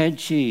one head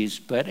cheese,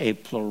 but a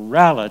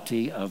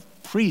plurality of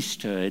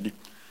priesthood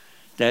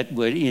that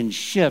would, in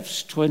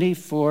shifts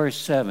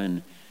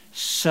 24/7,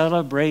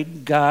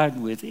 celebrate God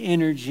with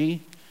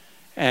energy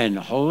and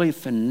holy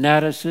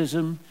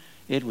fanaticism.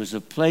 It was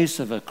a place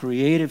of a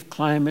creative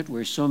climate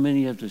where so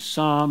many of the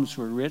Psalms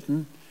were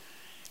written.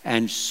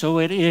 And so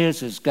it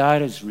is as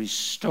God is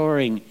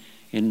restoring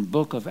in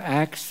book of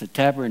Acts the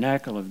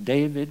tabernacle of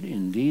David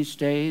in these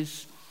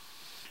days.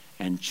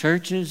 And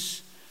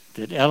churches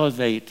that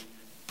elevate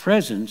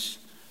presence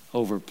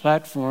over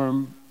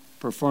platform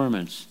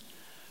performance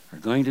are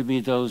going to be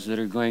those that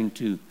are going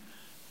to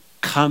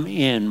come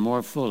in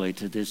more fully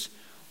to this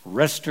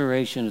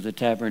restoration of the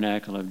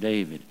tabernacle of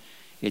David.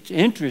 It's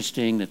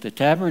interesting that the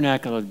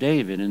tabernacle of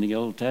David in the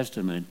Old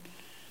Testament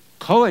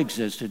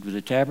coexisted with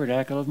the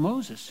tabernacle of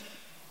Moses.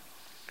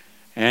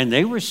 And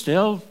they were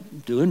still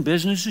doing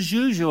business as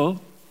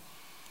usual.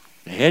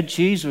 The head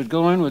cheese would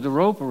go in with a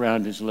rope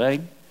around his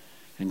leg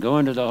and go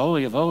into the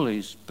Holy of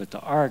Holies, but the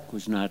ark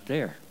was not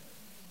there.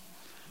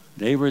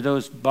 They were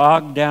those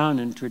bogged down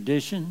in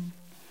tradition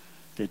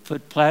that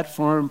put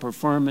platform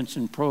performance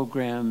and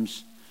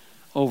programs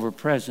over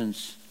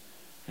presence,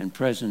 and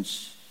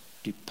presence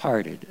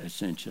departed,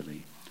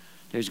 essentially.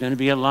 There's going to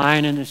be a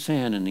line in the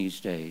sand in these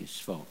days,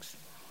 folks.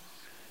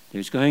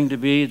 There's going to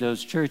be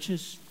those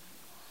churches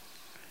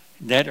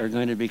that are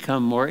going to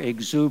become more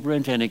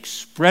exuberant and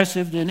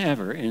expressive than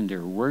ever in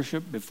their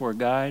worship before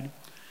God.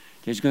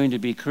 There's going to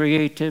be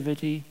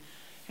creativity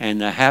and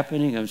the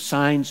happening of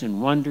signs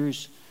and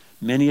wonders.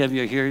 Many of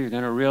you here, you're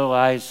going to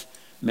realize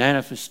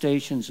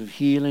manifestations of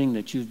healing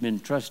that you've been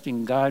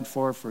trusting God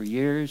for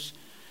years.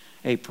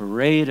 A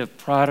parade of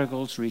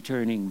prodigals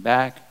returning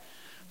back.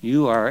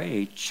 You are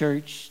a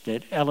church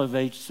that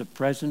elevates the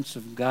presence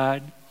of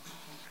God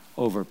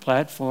over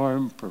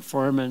platform,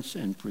 performance,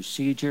 and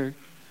procedure,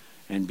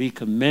 and be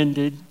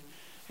commended.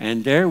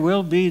 And there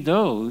will be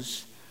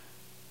those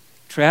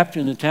trapped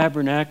in the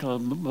tabernacle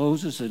of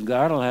Moses that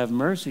God will have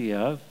mercy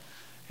of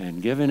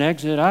and give an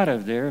exit out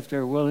of there if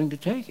they're willing to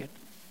take it.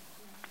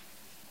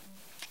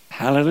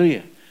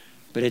 Hallelujah.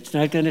 But it's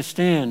not going to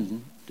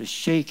stand the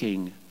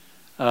shaking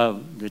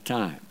of the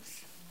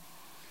times.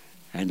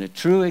 And the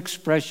true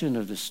expression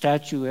of the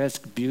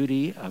statuesque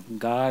beauty of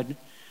God,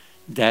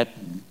 that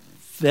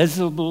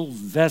visible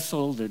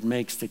vessel that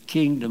makes the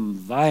kingdom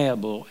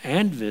viable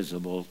and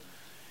visible,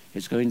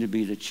 is going to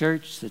be the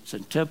church that's a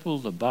temple,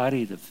 the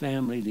body, the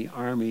family, the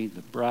army,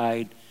 the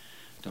bride,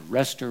 the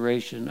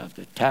restoration of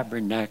the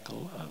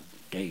tabernacle of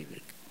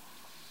David.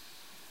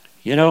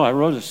 You know, I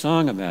wrote a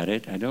song about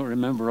it. I don't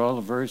remember all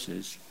the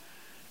verses.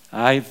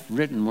 I've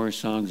written more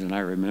songs than I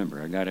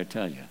remember, I got to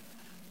tell you.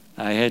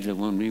 I had to,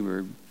 when we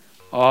were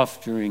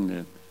off during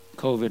the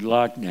COVID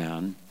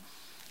lockdown,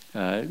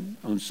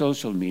 on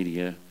social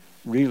media,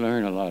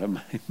 relearn a lot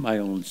of my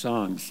own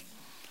songs.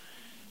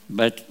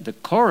 But the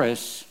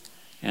chorus,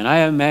 and I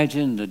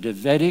imagine the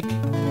Davidic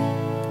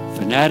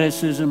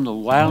fanaticism, the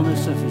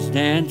wildness of his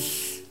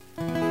dance.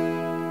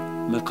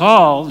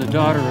 Michal, the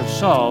daughter of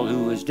Saul,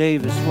 who was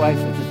David's wife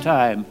at the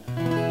time,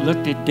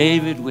 looked at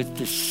David with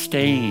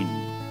disdain,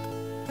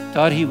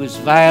 thought he was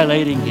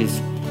violating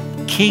his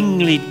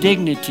kingly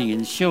dignity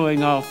and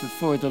showing off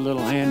before the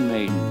little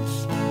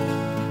handmaidens.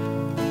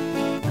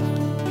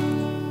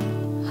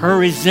 Her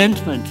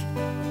resentment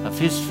of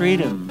his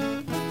freedom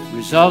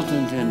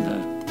resultant in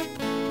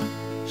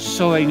the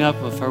sewing up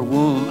of her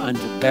womb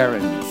unto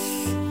barrenness.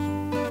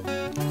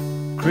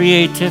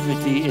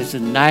 Creativity is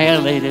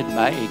annihilated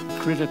by a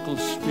critical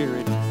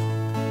spirit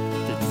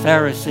that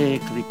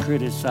pharisaically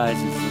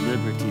criticizes the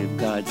liberty of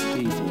God's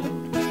people.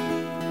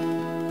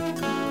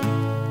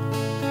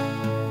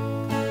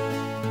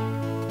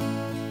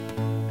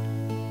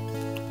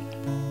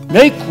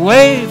 Make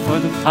way for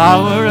the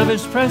power of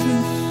his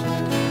presence.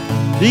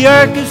 The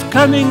ark is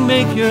coming,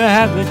 make your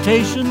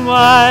habitation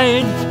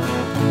wide.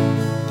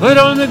 Put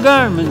on the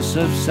garments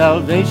of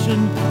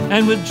salvation,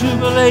 and with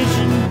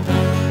jubilation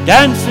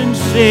dance and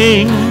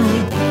sing.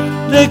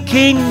 The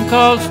King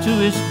calls to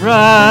his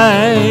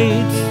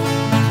bride.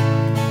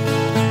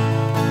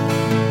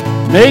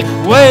 Make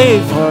way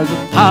for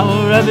the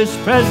power of his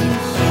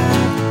presence.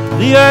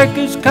 The ark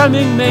is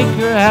coming, make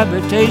your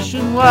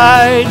habitation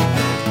wide.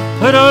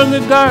 Put on the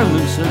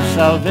garments of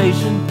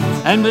salvation,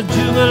 and with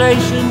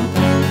jubilation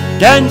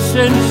dance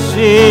and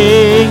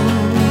sing.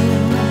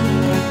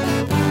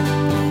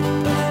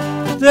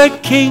 The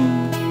King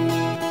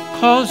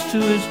calls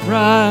to his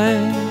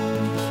bride.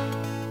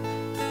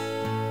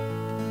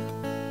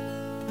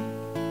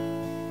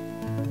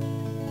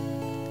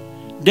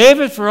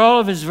 David, for all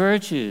of his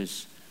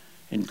virtues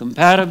and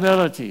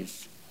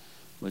compatibilities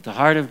with the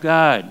heart of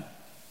God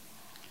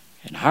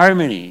and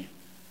harmony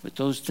with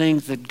those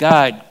things that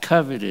God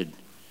coveted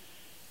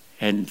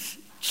and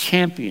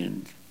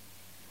championed,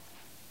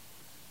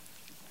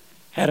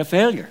 had a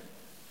failure.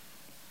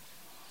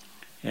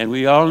 And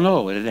we all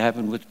know what had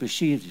happened with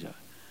Bathsheba.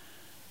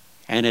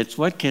 And it's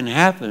what can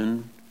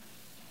happen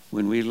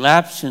when we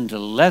lapse into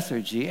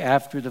lethargy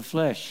after the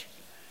flesh.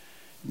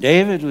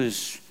 David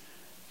was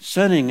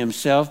sunning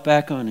himself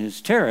back on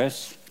his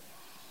terrace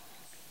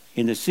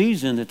in the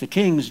season that the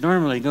kings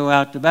normally go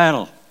out to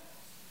battle.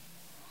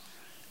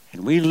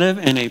 And we live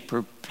in a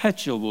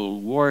perpetual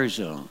war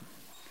zone.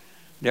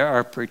 There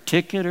are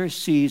particular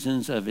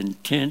seasons of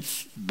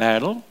intense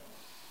battle.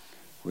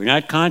 We're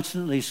not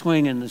constantly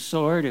swinging the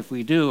sword. If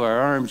we do, our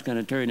arm's going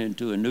to turn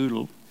into a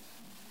noodle.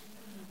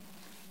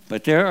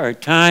 But there are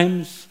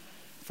times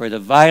for the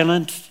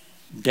violent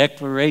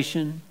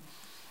declaration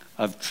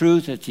of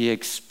truth at the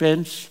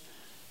expense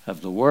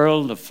of the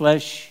world, the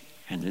flesh,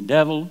 and the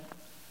devil,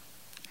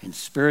 in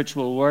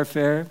spiritual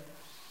warfare,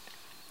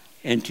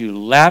 and to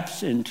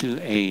lapse into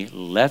a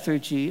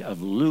lethargy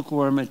of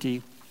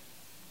lukewarmity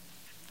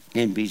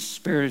and be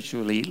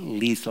spiritually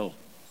lethal.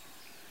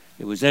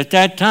 It was at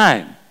that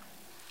time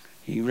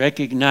he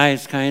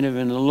recognized, kind of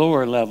in the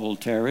lower level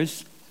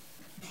terrorists,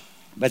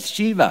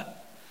 Bathsheba.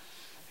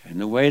 And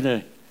the way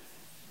the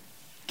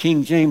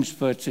King James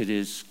puts it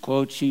is,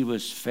 quote, she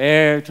was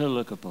fair to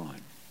look upon.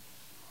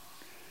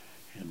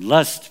 And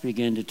lust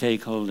began to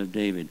take hold of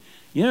David.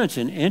 You know, it's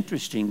an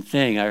interesting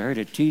thing. I heard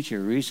a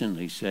teacher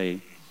recently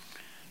say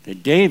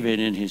that David,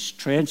 in his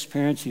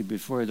transparency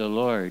before the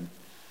Lord,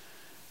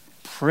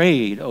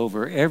 prayed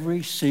over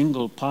every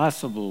single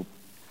possible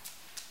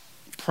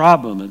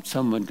problem that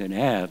someone could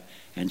have.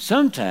 And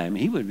sometime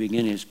he would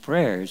begin his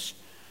prayers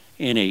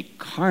in a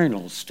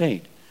carnal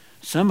state.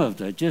 Some of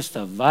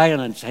the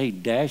violence, hey,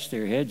 dash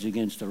their heads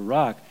against a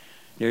rock.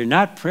 They're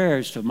not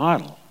prayers to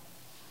model,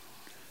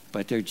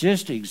 but they're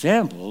just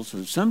examples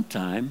of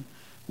sometime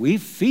we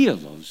feel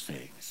those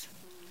things.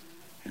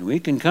 And we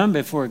can come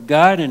before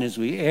God, and as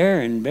we err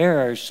and bare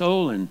our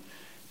soul and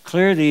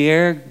clear the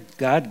air,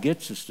 God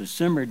gets us to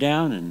simmer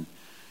down and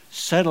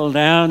settle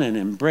down and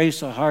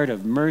embrace a heart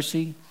of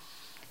mercy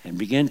and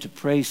begin to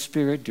pray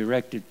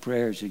Spirit-directed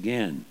prayers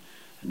again.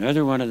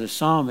 Another one of the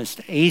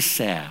psalmists,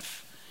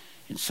 Asaph,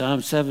 in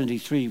Psalm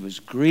 73, was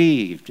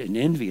grieved and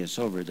envious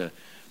over the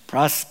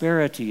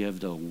prosperity of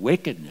the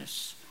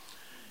wickedness.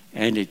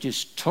 And it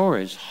just tore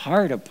his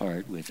heart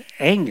apart with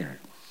anger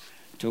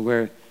to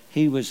where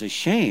he was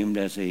ashamed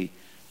as a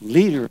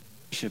leader of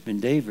worship in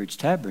David's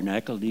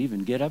tabernacle to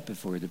even get up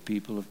before the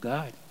people of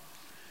God.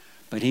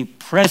 But he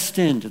pressed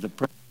into the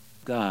presence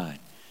of God,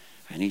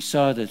 and he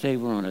saw that they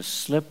were on a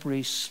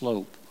slippery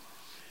slope,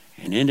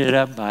 and ended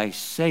up by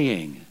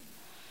saying,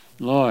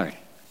 Lord,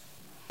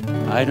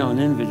 I don't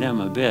envy them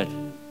a bit.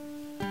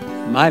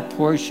 My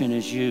portion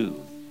is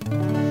you.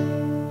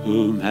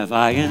 Whom have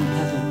I in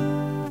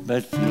heaven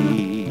but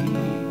thee?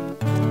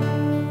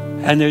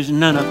 And there's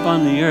none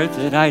upon the earth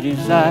that I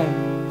desire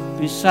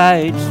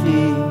besides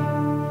thee.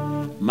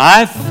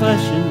 My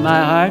flesh and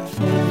my heart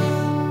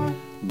fails.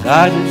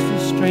 God is the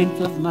strength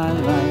of my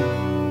life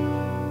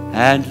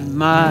and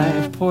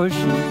my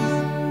portion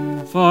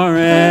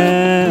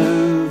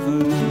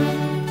forever.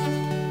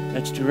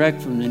 That's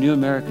direct from the New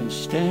American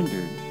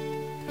Standard,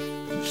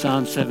 from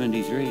Psalm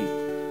 73.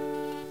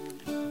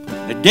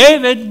 But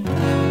David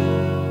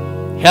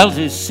held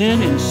his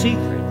sin in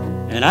secret,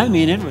 and I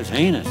mean it was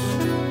heinous.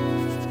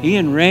 He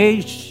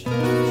arranged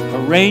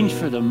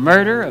for the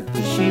murder of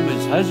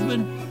Bathsheba's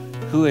husband,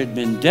 who had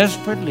been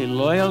desperately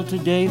loyal to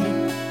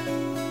David.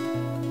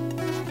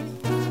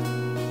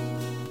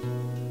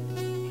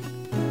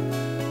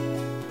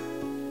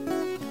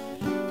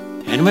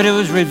 And when it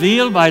was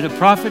revealed by the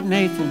prophet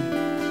Nathan,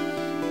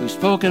 who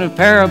spoke in a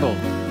parable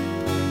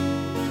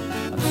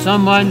of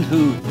someone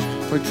who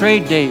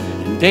portrayed David,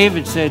 and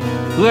David said,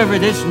 whoever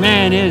this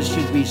man is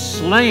should be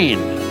slain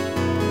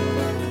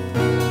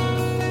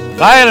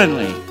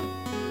violently.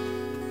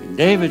 And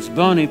Nathan's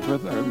bony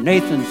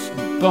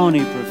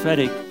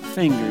prophetic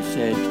finger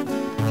said,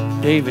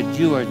 David,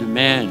 you are the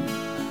man.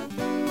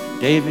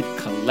 David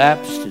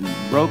collapsed in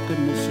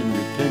brokenness and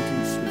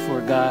repentance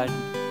before God,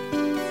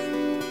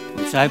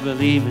 which I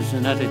believe is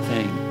another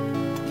thing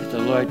that the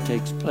Lord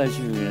takes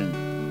pleasure in,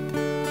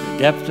 the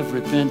depth of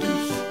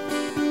repentance.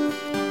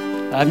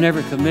 I've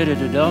never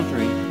committed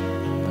adultery,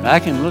 but I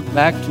can look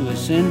back to a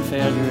sin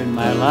failure in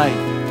my life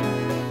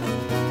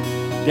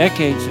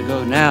decades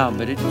ago now,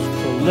 but it's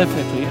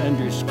prolifically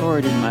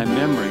underscored in my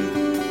memory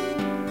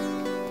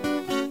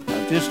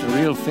of just a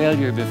real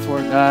failure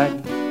before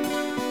God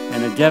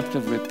and a depth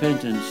of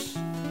repentance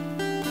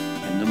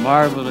and the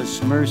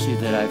marvelous mercy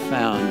that I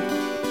found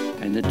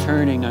and the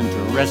turning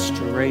unto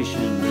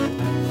restoration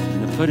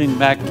and the putting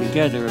back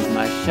together of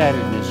my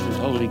shatteredness with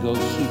Holy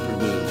Ghost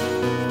superglue.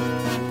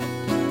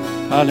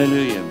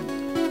 Hallelujah.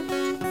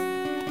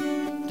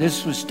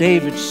 This was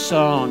David's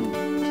song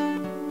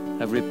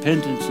of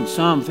repentance in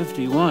Psalm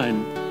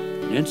 51.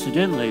 And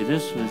incidentally,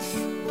 this was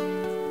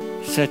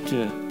set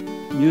to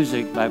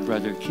music by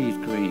Brother Keith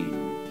Green.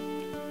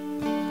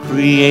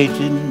 Create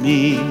in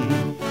me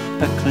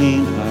a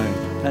clean heart.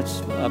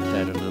 Let's up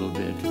that a little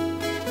bit.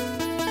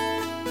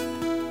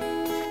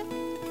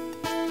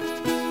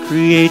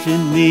 Create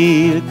in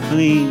me a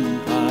clean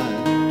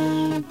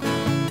heart,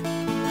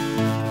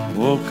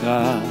 oh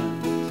God,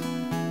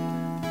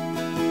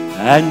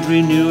 and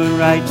renew a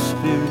right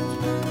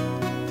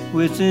spirit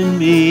within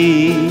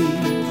me.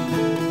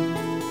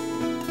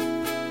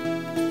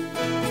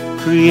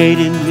 Create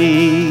in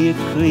me a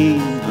clean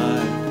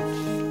heart,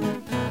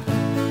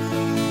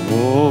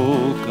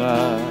 O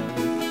God,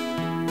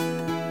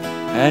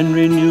 and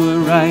renew a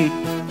right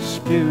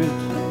spirit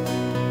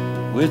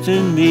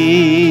within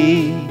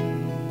me.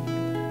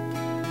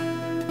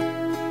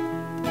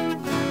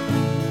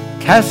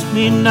 Cast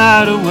me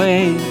not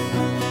away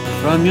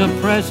from your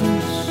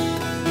presence,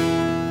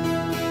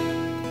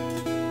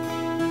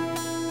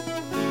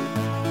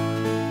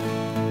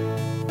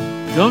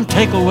 don't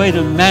take away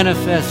the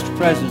manifest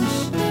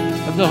presence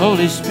of the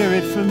Holy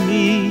Spirit from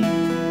me,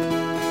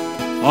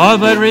 all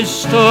but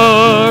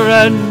restore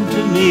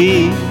unto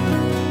me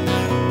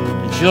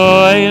the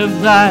joy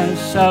of thy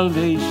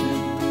salvation,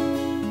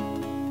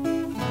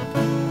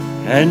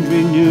 and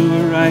renew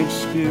a right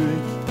spirit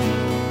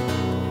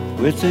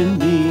within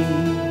me.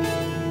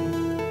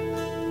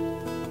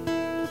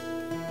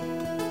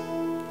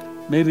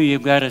 Maybe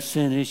you've got a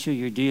sin issue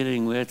you're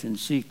dealing with in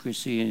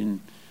secrecy in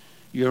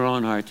your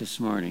own heart this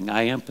morning.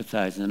 I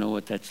empathize and know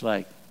what that's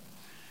like.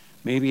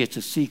 Maybe it's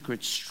a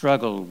secret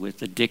struggle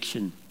with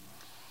addiction,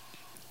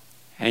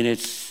 and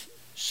it's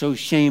so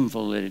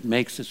shameful that it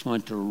makes us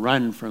want to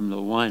run from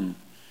the one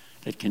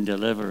that can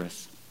deliver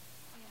us.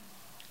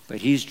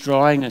 But he's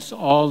drawing us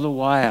all the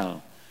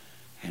while.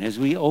 And as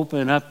we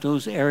open up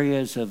those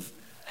areas of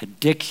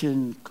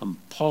addiction,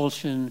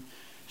 compulsion,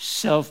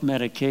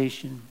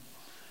 self-medication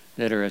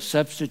that are a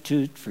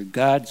substitute for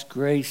God's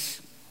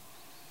grace,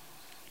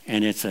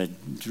 and it's a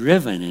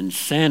driven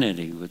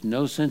insanity with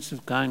no sense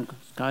of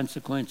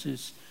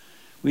consequences,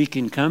 we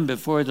can come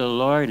before the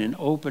Lord in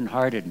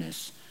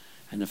open-heartedness.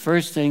 And the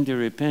first thing to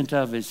repent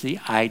of is the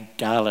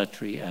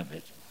idolatry of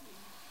it.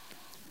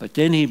 But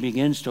then he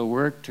begins to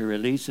work to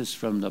release us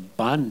from the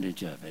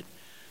bondage of it.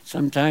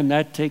 Sometimes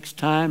that takes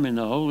time in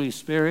the Holy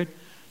Spirit,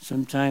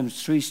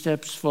 sometimes 3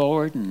 steps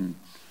forward and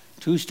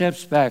 2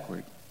 steps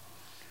backward.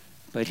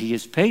 But he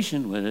is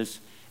patient with us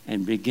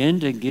and begin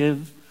to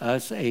give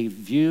us a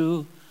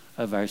view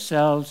of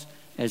ourselves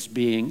as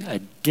being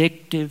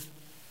addictively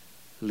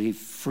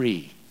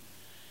free,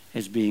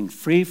 as being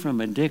free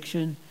from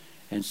addiction,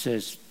 and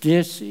says,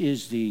 this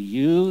is the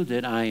you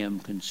that I am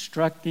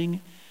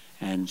constructing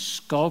and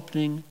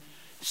sculpting.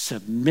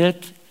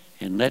 Submit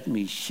and let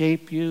me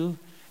shape you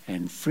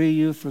and free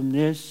you from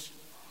this.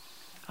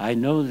 I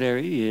know there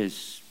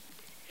is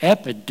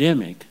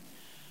epidemic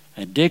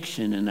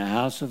addiction in the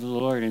house of the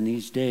Lord in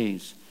these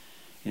days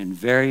in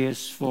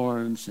various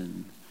forms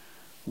and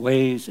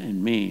ways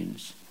and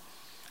means.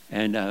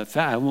 And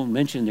I won't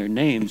mention their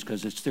names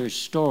because it's their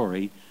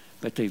story,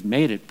 but they've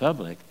made it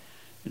public.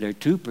 There are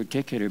 2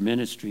 particular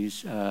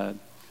ministries,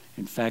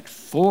 in fact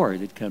 4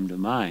 that come to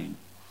mind,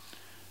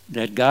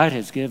 that God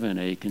has given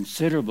a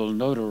considerable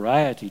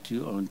notoriety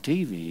to on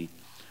TV,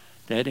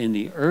 that in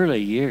the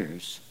early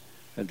years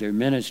of their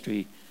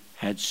ministry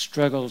had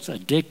struggles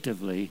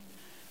addictively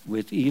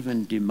with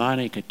even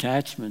demonic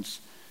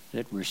attachments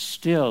that were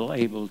still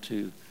able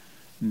to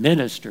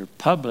minister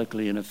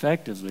publicly and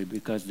effectively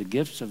because the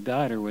gifts of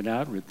God are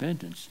without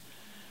repentance.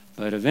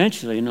 But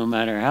eventually, no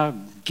matter how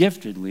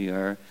gifted we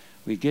are,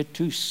 we get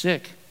too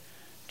sick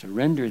to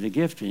render the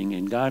gifting,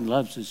 and God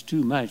loves us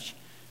too much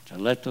to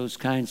let those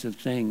kinds of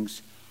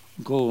things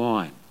go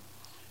on.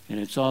 And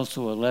it's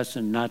also a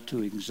lesson not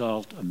to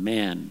exalt a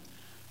man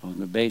on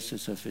the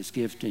basis of his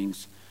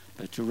giftings,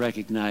 but to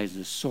recognize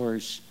the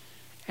source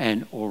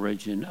and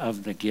origin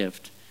of the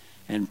gift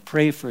and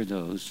pray for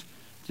those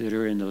that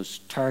are in those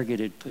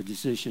targeted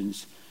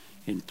positions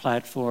in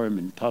platform,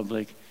 in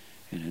public,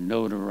 and in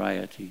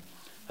notoriety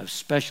of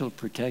special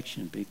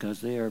protection,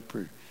 because they are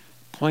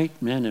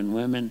point men and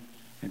women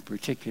and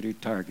particular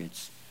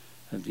targets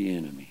of the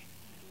enemy.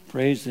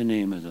 Praise the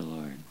name of the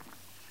Lord.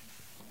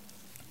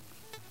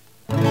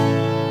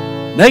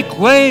 Make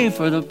way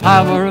for the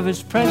power of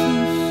his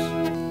presence.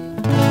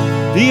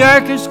 The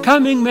ark is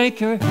coming, make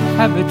your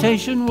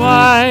habitation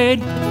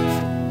wide.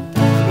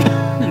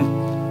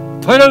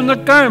 Put on the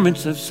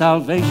garments of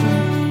salvation,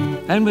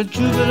 and with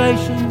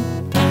jubilation,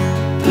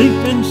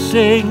 leap and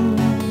sing,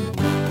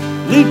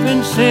 leap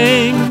and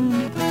sing.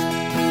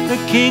 The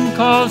King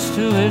calls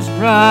to his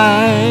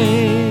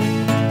bride.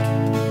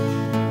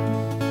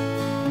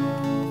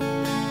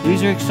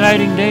 These are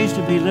exciting days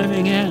to be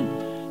living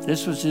in.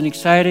 This was an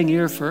exciting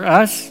year for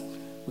us.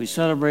 We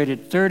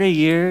celebrated 30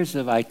 years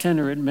of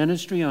itinerant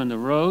ministry on the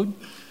road.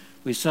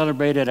 We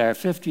celebrated our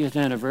 50th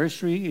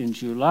anniversary in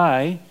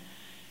July.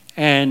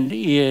 And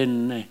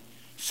in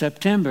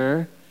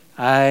September,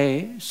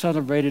 I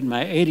celebrated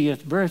my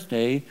 80th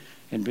birthday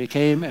and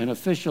became an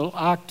official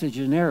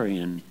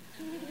octogenarian.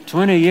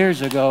 20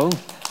 years ago,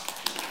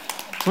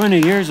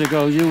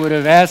 you would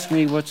have asked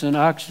me what's an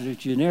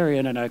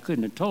octogenarian, and I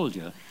couldn't have told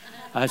you.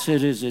 I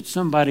said, is it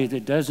somebody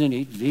that doesn't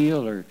eat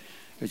veal, or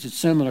is it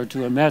similar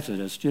to a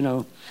Methodist, you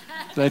know?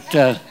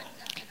 But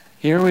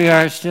here we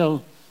are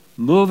still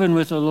moving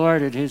with the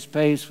Lord at his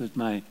pace with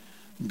my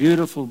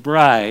beautiful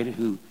bride,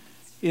 who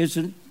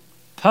isn't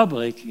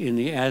public in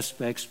the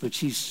aspects, but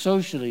she's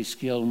socially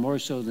skilled more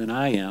so than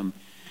I am.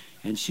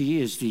 And she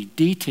is the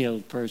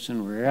detailed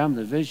person where I'm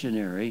the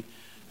visionary.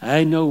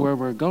 I know where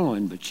we're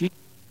going, but she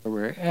knows where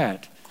we're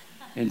at,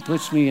 and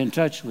puts me in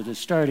touch with a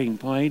starting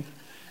point,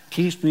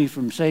 keeps me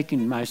from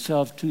taking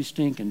myself too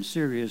stinking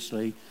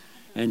seriously,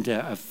 and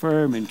to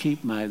affirm and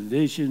keep my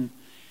vision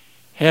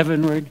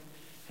heavenward,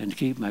 and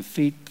keep my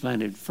feet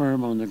planted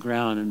firm on the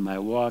ground and my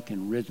walk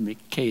in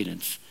rhythmic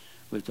cadence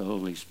with the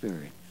Holy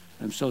Spirit.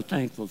 I'm so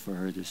thankful for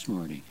her this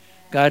morning.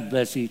 God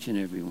bless each and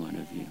every one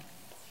of you.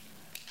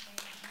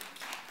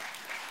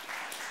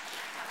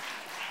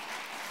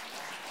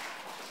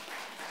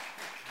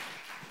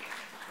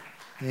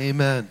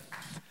 Amen.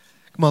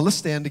 Come on, let's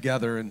stand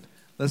together and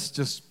let's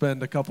just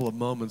spend a couple of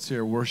moments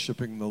here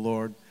worshiping the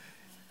Lord.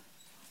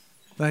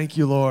 Thank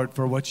you, Lord,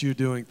 for what you're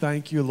doing.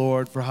 Thank you,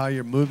 Lord, for how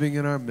you're moving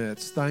in our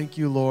midst. Thank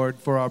you, Lord,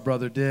 for our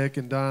brother Dick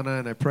and Donna,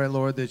 and I pray,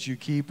 Lord, that you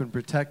keep and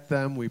protect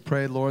them. We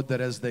pray, Lord, that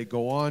as they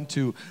go on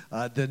to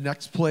the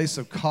next place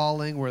of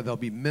calling where they'll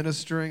be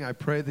ministering, I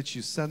pray that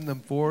you send them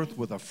forth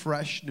with a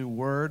fresh new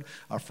word,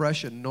 a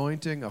fresh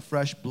anointing, a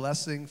fresh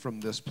blessing from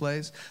this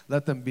place.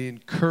 Let them be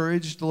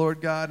encouraged, Lord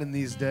God, in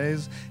these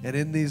days and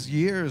in these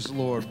years,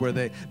 Lord, where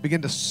they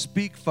begin to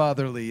speak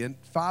fatherly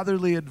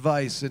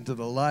advice into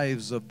the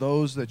lives of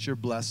those that you're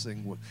blessing.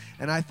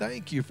 And I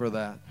thank you for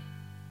that.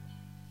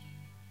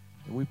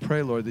 And we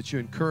pray, Lord, that you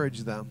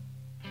encourage them.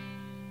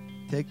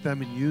 Take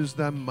them and use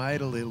them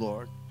mightily,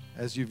 Lord.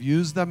 As you've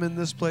used them in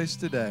this place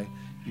today,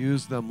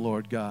 use them,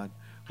 Lord God,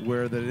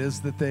 where it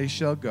is that they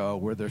shall go,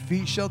 where their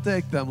feet shall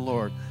take them,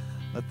 Lord.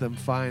 Let them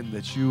find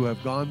that you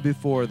have gone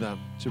before them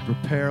to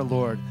prepare,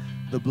 Lord,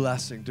 the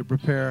blessing, to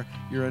prepare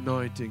your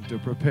anointing, to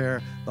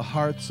prepare the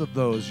hearts of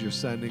those you're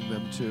sending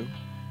them to.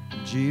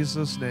 In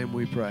Jesus' name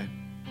we pray.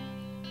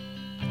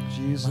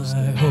 Jesus'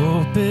 name. My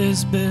hope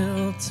is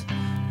built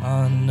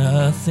on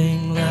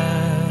nothing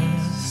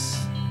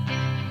less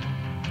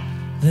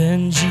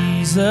than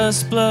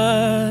Jesus'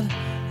 blood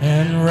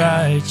and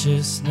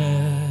righteousness.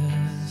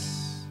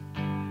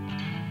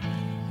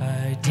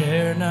 I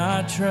dare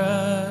not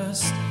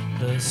trust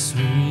the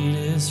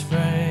sweetest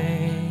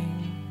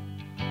frame,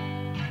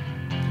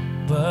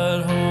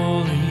 but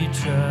wholly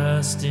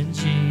trust in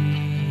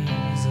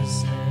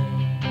Jesus'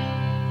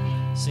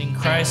 name. Sing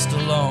Christ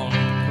alone.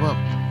 Come on.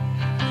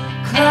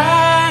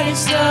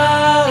 Christ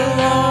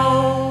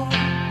alone,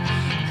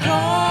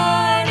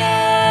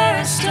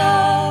 cornerstone,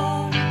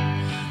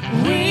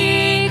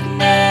 weak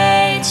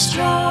made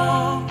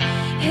strong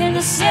in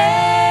the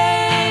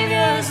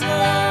Savior's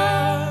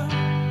love.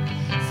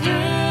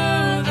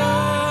 Through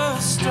the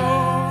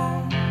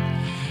storm,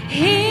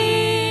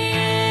 He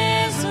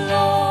is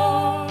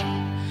Lord,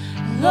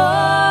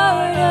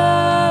 Lord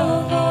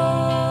of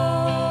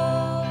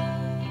all.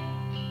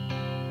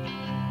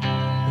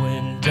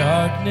 When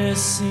darkness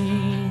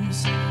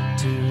seems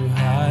to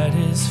hide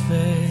His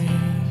face,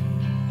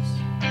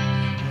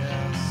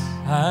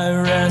 I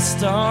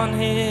rest on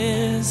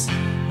His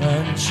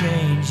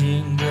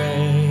unchanging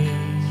grace.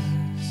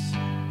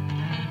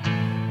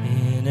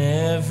 In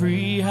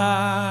every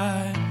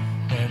high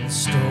and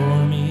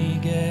stormy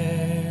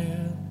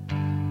gale,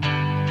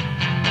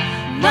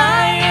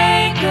 my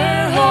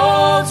anchor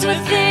holds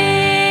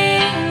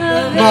within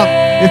the veil. Come on.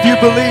 If you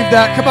believe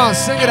that, come on,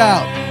 sing it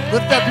out.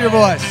 Lift up your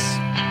voice.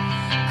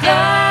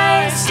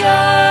 Christ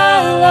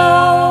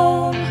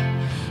alone,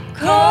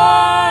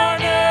 cornerstone,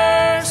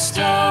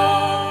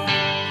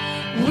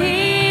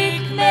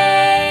 weak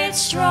made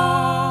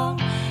strong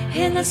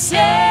in the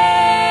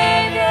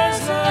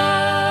Savior's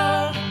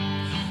love.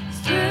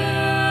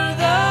 Through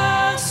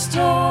the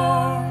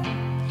storm,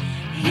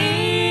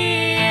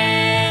 He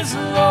is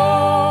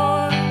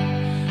Lord,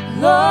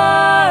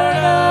 Lord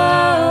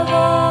of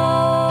all.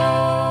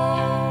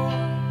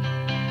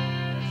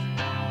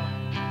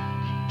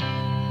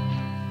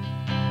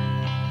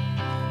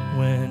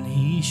 When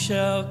He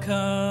shall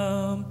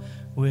come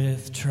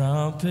with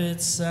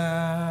trumpet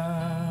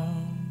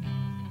sound,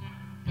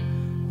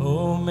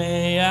 oh,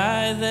 may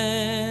I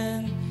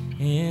then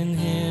in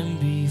Him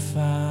be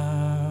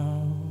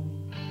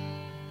found,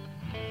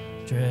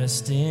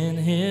 dressed in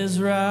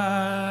His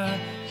righteousness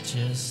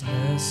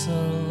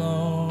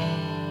alone,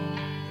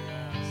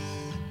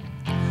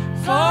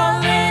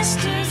 faultless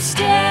to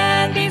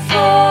stand before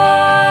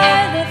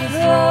the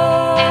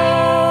throne.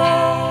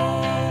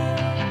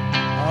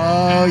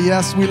 Oh,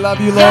 yes, we love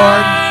you, Lord.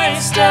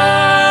 Christ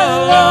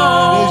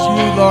alone, It is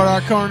you, Lord,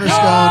 our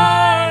cornerstone.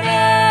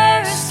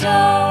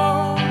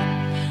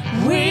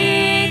 cornerstone,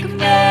 weak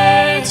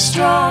made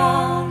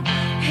strong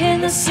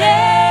in the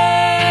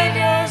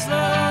Savior's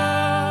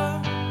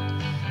love.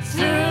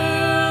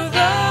 Through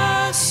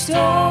the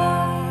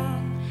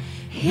storm,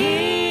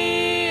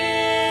 He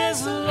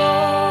is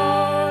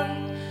Lord,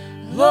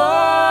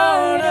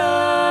 Lord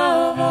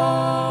of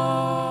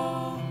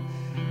all.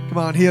 Come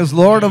on, He is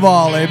Lord of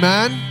all.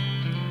 Amen.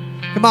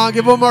 Come on,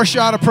 give one more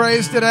shot of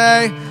praise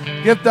today.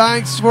 Give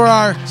thanks for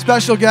our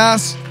special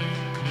guests.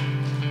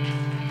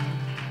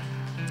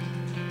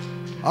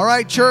 All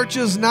right, church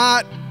is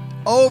not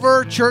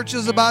over. Church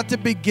is about to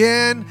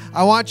begin.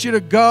 I want you to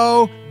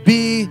go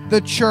be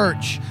the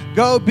church.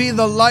 Go be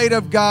the light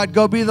of God.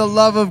 Go be the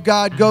love of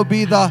God. Go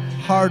be the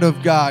heart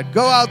of God.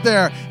 Go out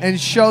there and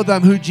show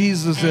them who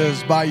Jesus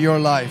is by your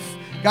life.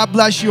 God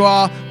bless you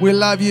all. We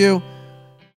love you.